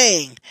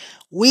 saying,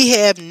 we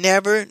have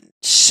never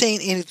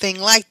seen anything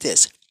like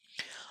this.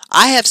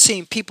 I have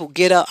seen people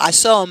get up. I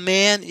saw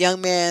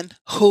young man,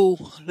 who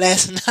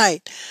last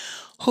night,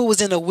 who was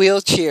in a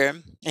wheelchair,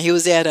 and he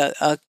was at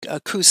a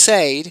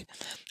crusade,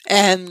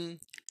 and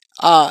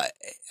uh,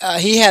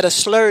 he had a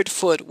slurred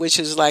foot, which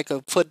is like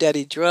a foot that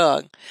he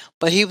drug,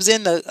 but he was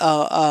in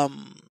a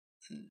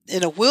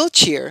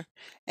wheelchair,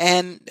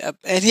 and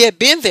he had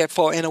been there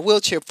in a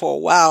wheelchair for a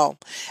while,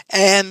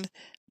 and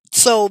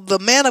so the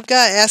man of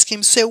God asked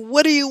him, said,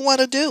 "What do you want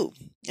to do?"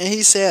 And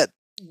he said,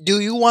 "Do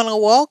you want to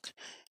walk?"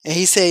 And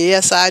he said,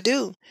 "Yes, I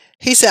do."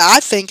 He said, "I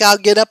think I'll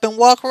get up and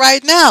walk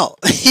right now."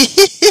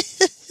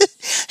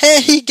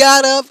 And he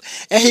got up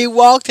and he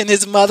walked, and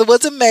his mother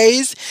was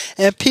amazed,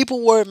 and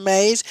people were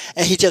amazed,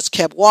 and he just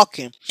kept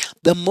walking.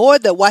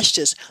 Watch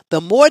this, the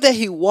more that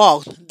he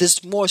walked,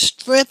 this more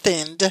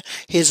strengthened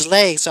his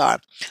legs are.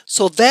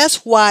 So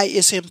that's why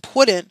it's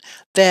important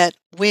that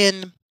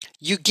when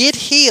you get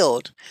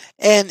healed,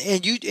 and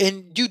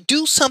you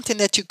do something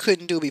that you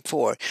couldn't do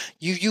before.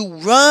 You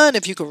run.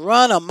 If you can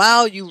run a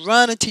mile, you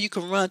run until you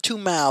can run 2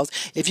 miles.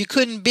 If you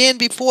couldn't bend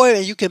before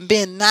and you can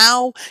bend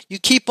now, you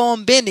keep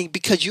on bending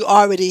because you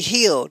already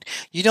healed.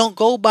 You don't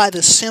go by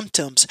the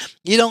symptoms.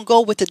 You don't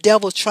go with the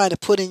devil trying to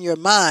put in your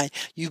mind.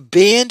 You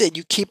bend and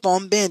you keep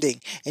on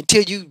bending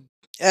until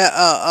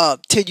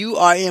till you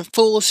are in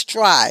full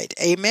stride.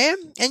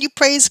 Amen. And you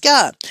praise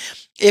God.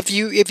 If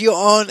you're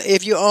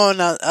on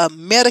a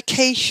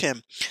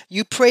medication,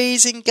 you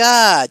praising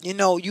God.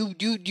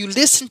 You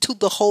listen to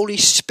the Holy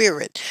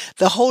Spirit.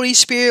 The Holy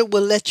Spirit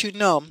will let you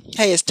know,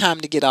 hey, it's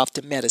time to get off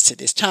the medicine.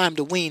 It's time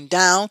to wean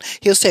down.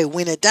 He'll say,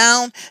 wean it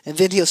down, and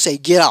then he'll say,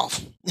 get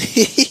off.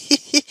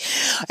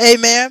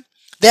 Amen.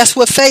 That's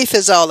what faith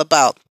is all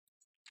about.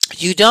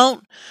 You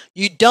don't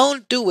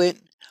do it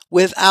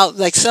without,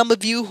 like some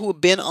of you who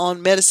have been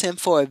on medicine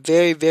for a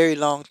very, very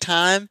long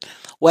time.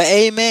 Well,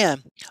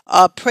 amen.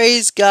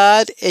 Praise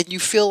God. And you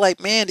feel like,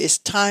 man, it's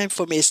time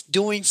for me. It's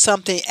doing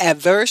something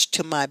adverse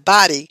to my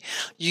body.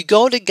 You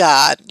go to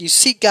God, you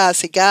seek God,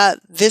 say, God,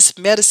 this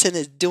medicine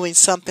is doing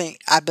something,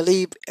 I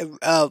believe,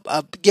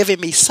 giving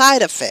me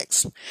side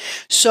effects.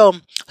 So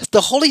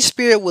the Holy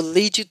Spirit will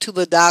lead you to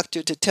the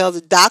doctor to tell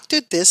the doctor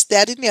this,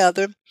 that, and the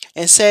other,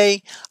 and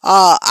say,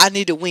 I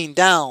need to wean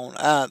down,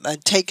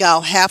 and take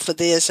out half of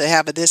this or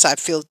half of this. I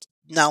feel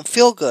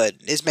good.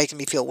 It's making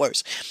me feel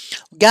worse.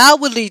 God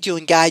will lead you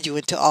and guide you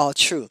into all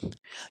truth.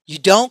 You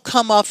don't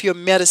come off your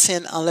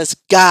medicine unless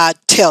God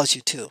tells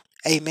you to.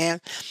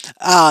 Amen.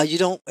 You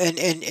don't,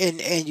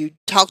 and you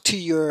talk to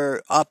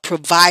your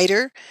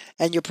provider,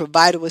 and your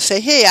provider will say,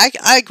 hey,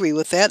 I agree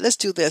with that. Let's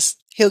do this.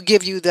 He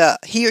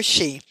or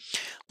she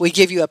will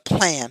give you a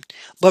plan.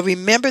 But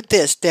remember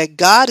this, that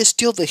God is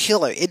still the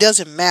healer. It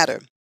doesn't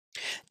matter.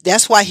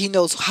 That's why he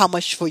knows how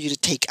much for you to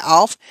take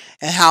off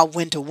and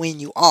when to wean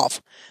you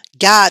off.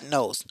 God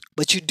knows.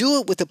 But you do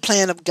it with the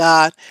plan of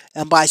God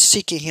and by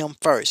seeking him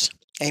first.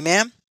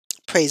 Amen.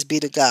 Praise be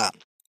to God.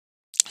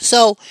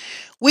 So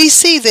we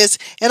see this,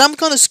 and I'm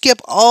going to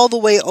skip all the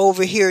way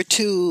over here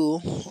to,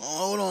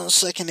 hold on a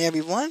second,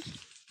 everyone.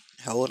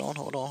 Hold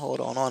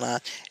on.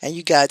 And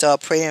you guys are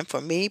praying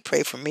for me.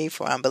 Pray for me,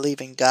 for I'm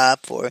believing God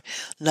for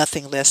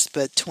nothing less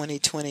but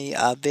 2020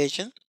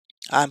 vision.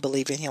 I'm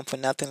believing him for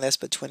nothing less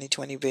but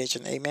 2020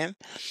 vision. Amen.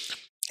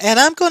 And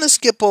I'm going to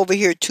skip over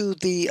here to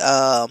the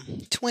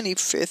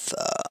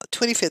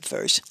 25th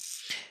verse.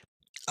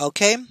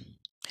 Okay.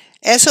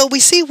 And so we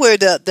see where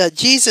the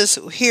Jesus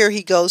here,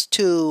 he goes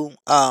to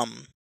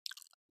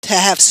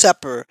have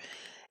supper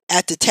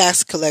at the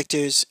tax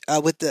collectors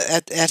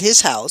at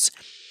his house,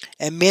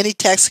 and many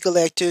tax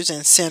collectors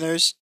and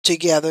sinners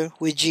together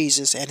with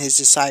Jesus and his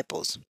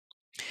disciples.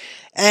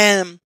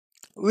 And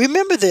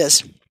remember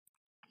this,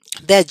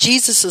 that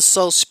Jesus is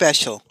so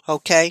special,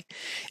 okay?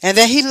 And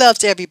that he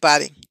loves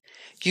everybody.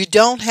 You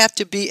don't have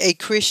to be a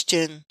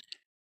Christian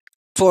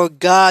for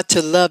God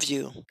to love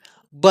you,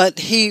 but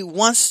he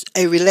wants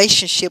a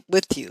relationship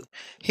with you.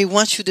 He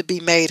wants you to be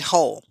made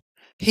whole.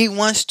 He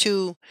wants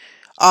to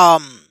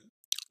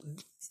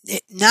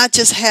not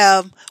just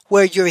have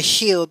where you're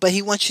healed, but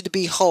he wants you to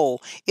be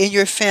whole in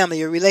your family,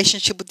 your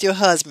relationship with your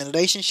husband,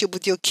 relationship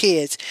with your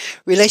kids,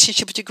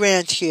 relationship with your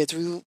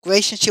grandkids,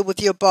 relationship with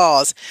your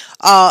boss.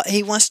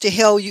 He wants to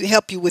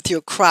help you with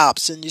your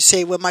crops. And you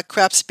say, well, my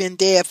crop's been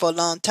dead for a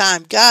long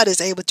time. God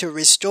is able to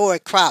restore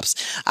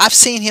crops. I've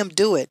seen him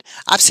do it.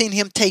 I've seen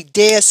him take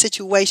dead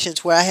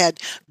situations where I had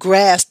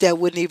grass that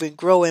wouldn't even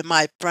grow in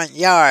my front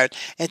yard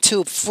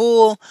into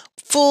full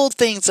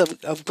things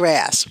of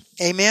grass.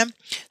 Amen.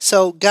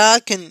 So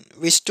God can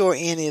restore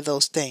any of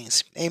those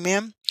things.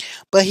 Amen.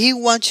 But he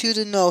wants you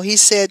to know, he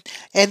said,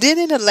 and then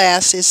in the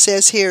last, it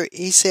says here,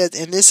 he said,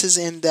 and this is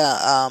in the,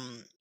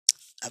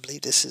 I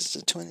believe this is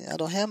the 20, I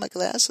don't have my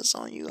glasses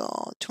on you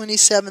all,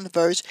 27th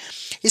verse.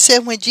 He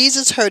said, when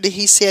Jesus heard it,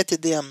 he said to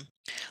them,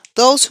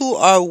 those who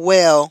are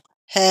well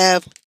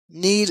have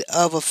need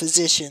of a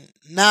physician,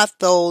 not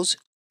those,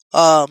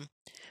 um,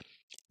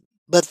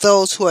 but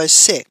those who are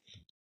sick.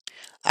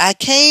 I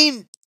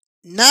came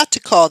not to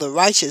call the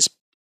righteous,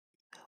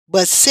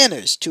 but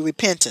sinners to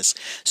repentance.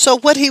 So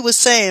what he was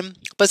saying,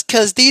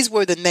 because these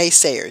were the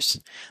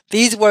naysayers,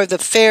 these were the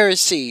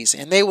Pharisees,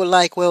 and they were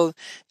like, well,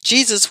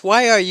 Jesus,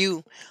 why are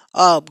you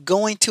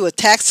going to a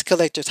tax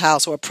collector's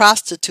house or a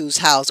prostitute's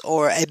house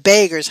or a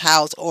beggar's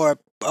house or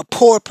a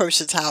poor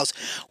person's house?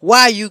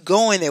 Why are you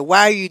going there?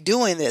 Why are you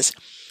doing this?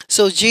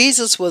 So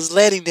Jesus was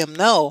letting them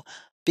know,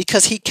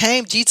 because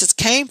Jesus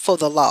came for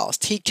the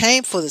lost. He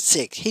came for the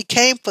sick. He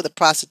came for the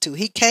prostitute.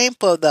 He came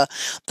for the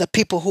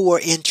people who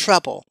were in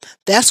trouble.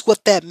 That's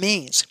what that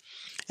means.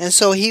 And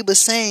so he was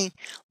saying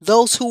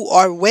those who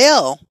are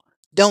well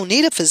don't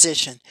need a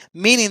physician,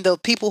 meaning the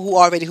people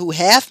who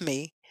have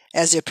me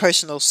as their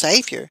personal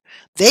savior,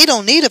 they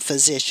don't need a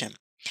physician.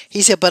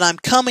 He said, but I'm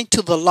coming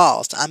to the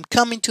lost. I'm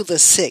coming to the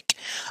sick.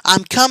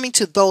 I'm coming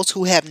to those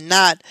who have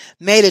not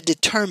made a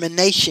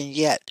determination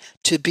yet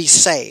to be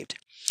saved.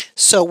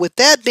 So with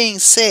that being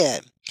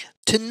said,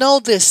 to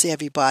know this,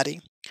 everybody,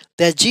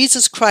 that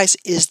Jesus Christ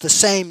is the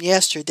same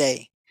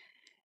yesterday,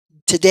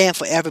 today, and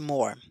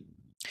forevermore.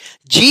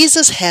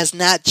 Jesus has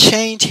not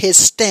changed his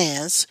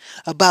stance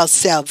about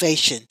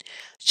salvation.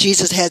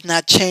 Jesus has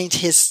not changed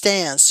his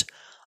stance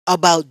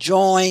about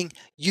drawing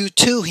you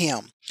to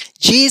him.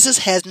 Jesus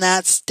has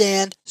not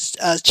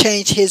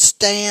changed his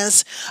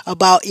stance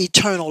about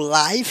eternal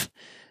life,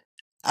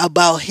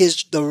 about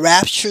the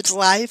raptured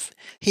life.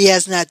 He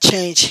has not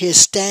changed his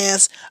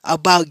stance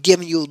about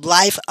giving you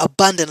life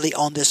abundantly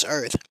on this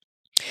earth.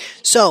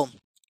 So,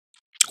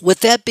 with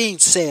that being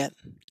said,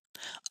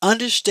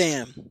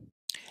 understand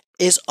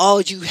is all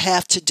you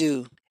have to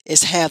do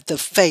is have the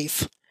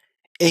faith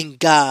in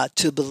God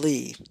to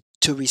believe,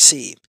 to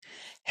receive.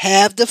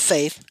 Have the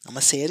faith, I'm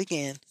going to say it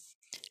again,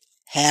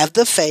 have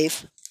the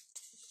faith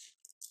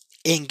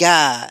in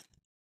God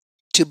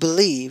to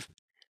believe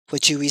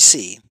what you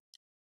receive.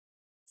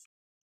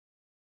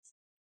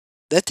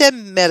 Let that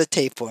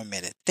meditate for a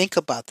minute. Think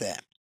about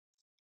that.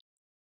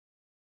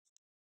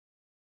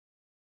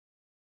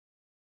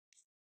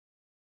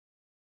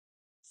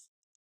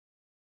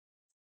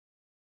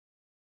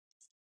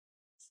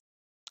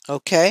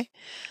 Okay?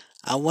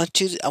 I want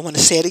to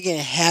say it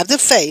again. Have the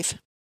faith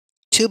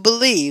to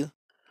believe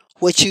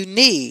what you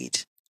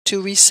need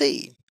to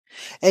receive.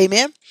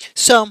 Amen.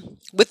 So,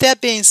 with that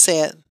being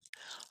said,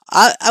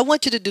 I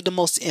want you to do the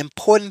most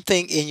important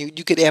thing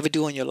you could ever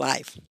do in your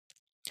life.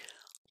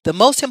 The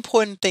most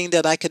important thing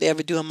that I could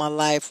ever do in my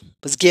life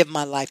was give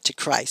my life to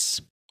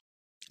Christ.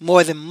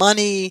 More than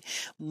money,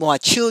 more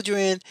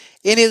children,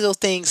 any of those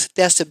things,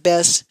 that's the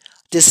best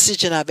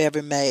decision I've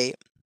ever made.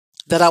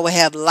 That I will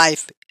have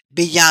life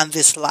beyond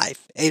this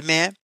life.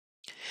 Amen.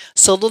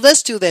 So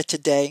let's do that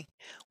today.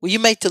 Will you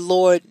make the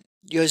Lord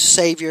your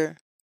Savior,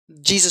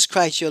 Jesus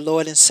Christ your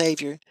Lord and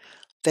Savior,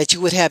 that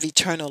you would have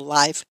eternal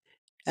life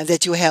and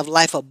that you have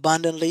life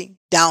abundantly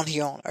down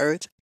here on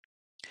earth?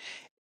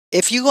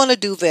 If you're going to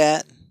do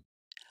that,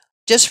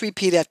 just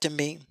repeat after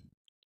me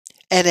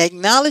and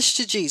acknowledge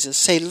to Jesus.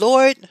 Say,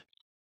 Lord,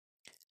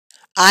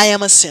 I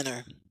am a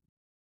sinner.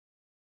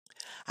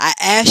 I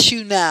ask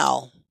you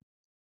now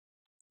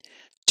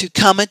to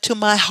come into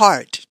my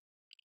heart.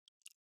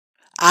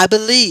 I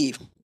believe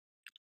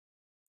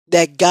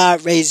that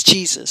God raised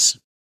Jesus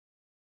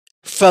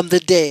from the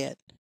dead,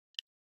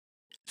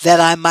 that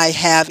I might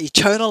have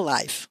eternal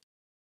life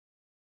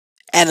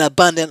and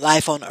abundant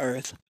life on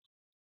earth.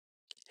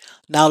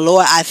 Now,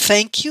 Lord, I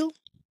thank you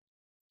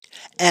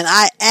and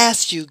I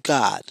ask you,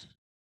 God,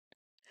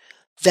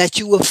 that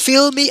you will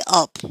fill me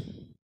up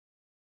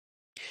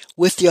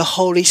with your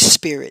Holy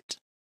Spirit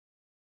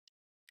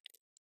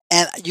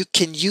and you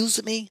can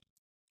use me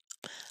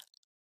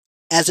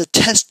as a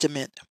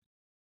testament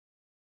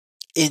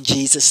in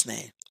Jesus'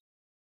 name.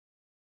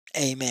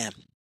 Amen.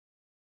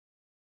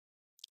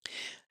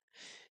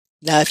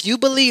 Now, if you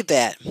believe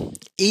that,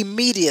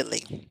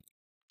 immediately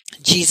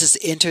Jesus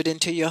entered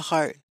into your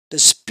heart. The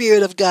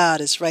Spirit of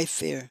God is right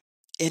there,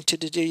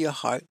 entered into your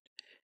heart.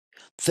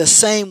 The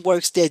same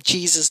works that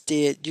Jesus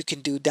did, you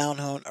can do down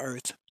here on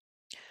earth.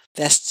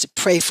 That's to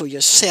pray for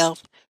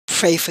yourself,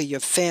 pray for your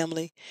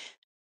family,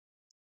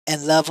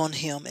 and love on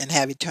him and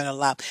have eternal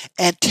life.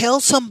 And tell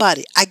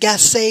somebody, I got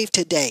saved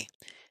today.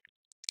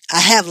 I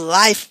have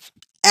life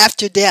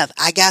after death.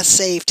 I got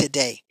saved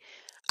today.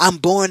 I'm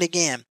born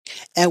again.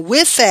 And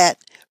with that,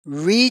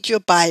 read your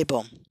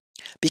Bible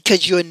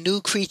because you're a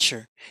new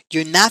creature.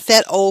 You're not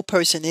that old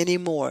person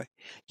anymore.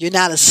 You're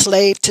not a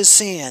slave to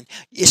sin.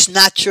 It's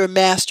not your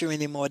master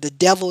anymore. The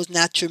devil is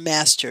not your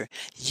master.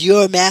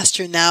 Your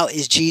master now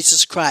is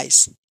Jesus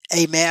Christ.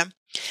 Amen.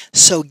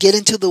 So get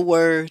into the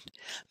word,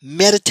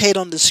 meditate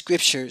on the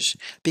scriptures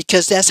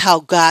because that's how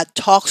God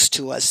talks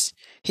to us.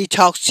 He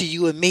talks to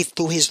you and me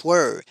through his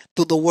word,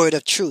 through the word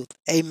of truth.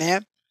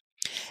 Amen.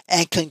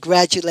 And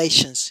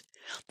congratulations.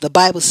 The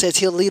Bible says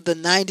he'll leave the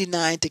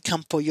 99 to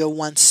come for your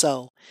one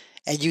soul.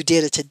 And you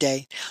did it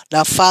today.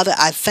 Now, Father,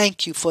 I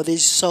thank you for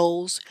these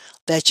souls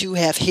that you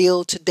have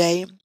healed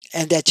today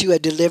and that you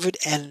have delivered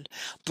and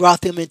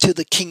brought them into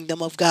the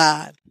kingdom of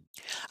God.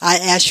 I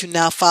ask you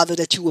now, Father,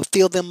 that you will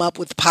fill them up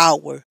with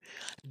power.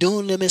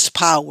 Dunamis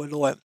power,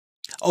 Lord,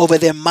 over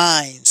their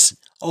minds,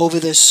 over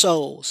their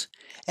souls.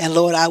 And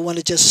Lord, I want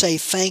to just say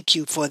thank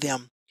you for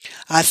them.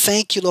 I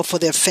thank you, Lord, for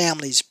their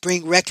families.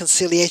 Bring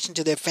reconciliation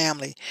to their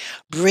family.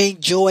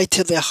 Bring joy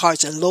to their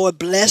hearts. And Lord,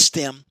 bless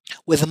them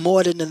with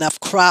more than enough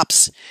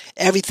crops,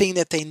 everything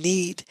that they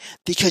need,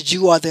 because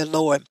you are their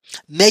Lord.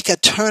 Make a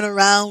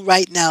turnaround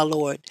right now,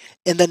 Lord,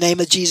 in the name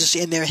of Jesus,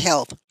 in their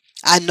health.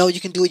 I know you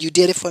can do it. You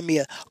did it for me.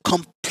 A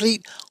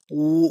complete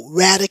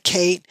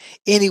eradicate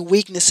any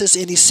weaknesses,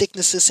 any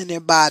sicknesses in their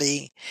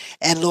body.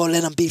 And Lord,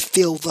 let them be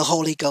filled with the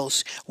Holy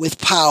Ghost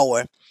with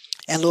power.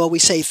 And Lord, we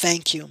say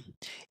thank you.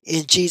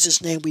 In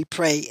Jesus' name we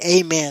pray.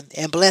 Amen.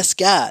 And bless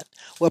God.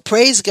 Well,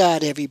 praise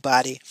God,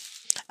 everybody.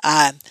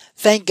 I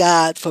thank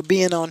God for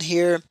being on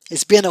here.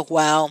 It's been a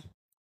while.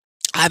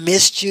 I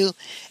missed you.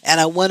 And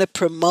I want to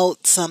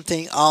promote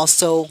something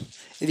also.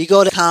 If you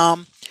go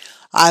to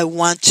I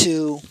want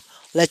to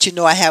let you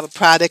know I have a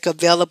product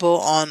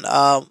available on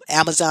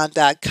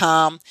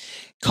Amazon.com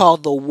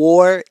called The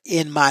War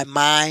in My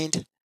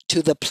Mind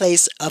to the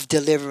Place of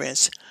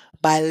Deliverance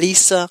by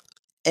Lisa,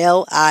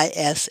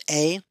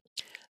 Lisa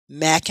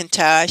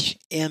McIntosh,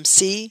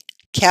 MC,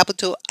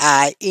 capital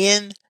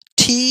INTOSH.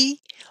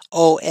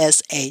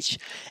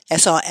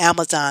 It's on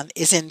Amazon.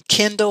 It's in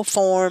Kindle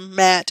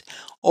format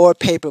or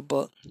paper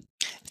book.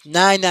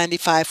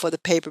 $9.95 for the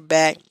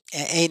paperback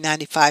and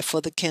 $8.95 for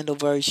the Kindle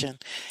version.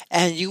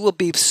 And you will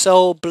be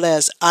so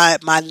blessed.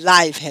 My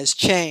life has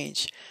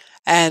changed.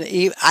 And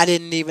I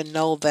didn't even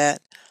know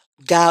that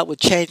God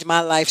would change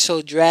my life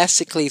so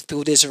drastically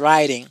through this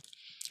writing.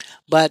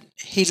 But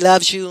He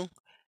loves you.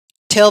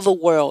 Tell the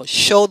world,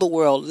 show the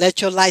world,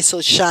 let your light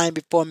so shine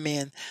before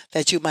men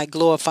that you might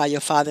glorify your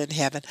Father in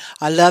heaven.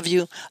 I love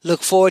you.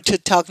 Look forward to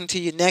talking to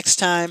you next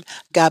time.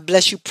 God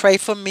bless you. Pray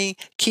for me.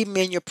 Keep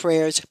me in your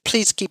prayers.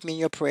 Please keep me in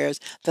your prayers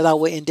that I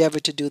will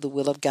endeavor to do the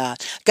will of God.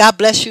 God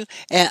bless you.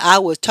 And I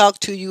will talk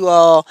to you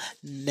all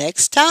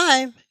next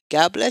time.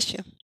 God bless you.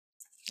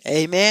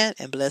 Amen.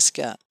 And bless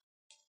God.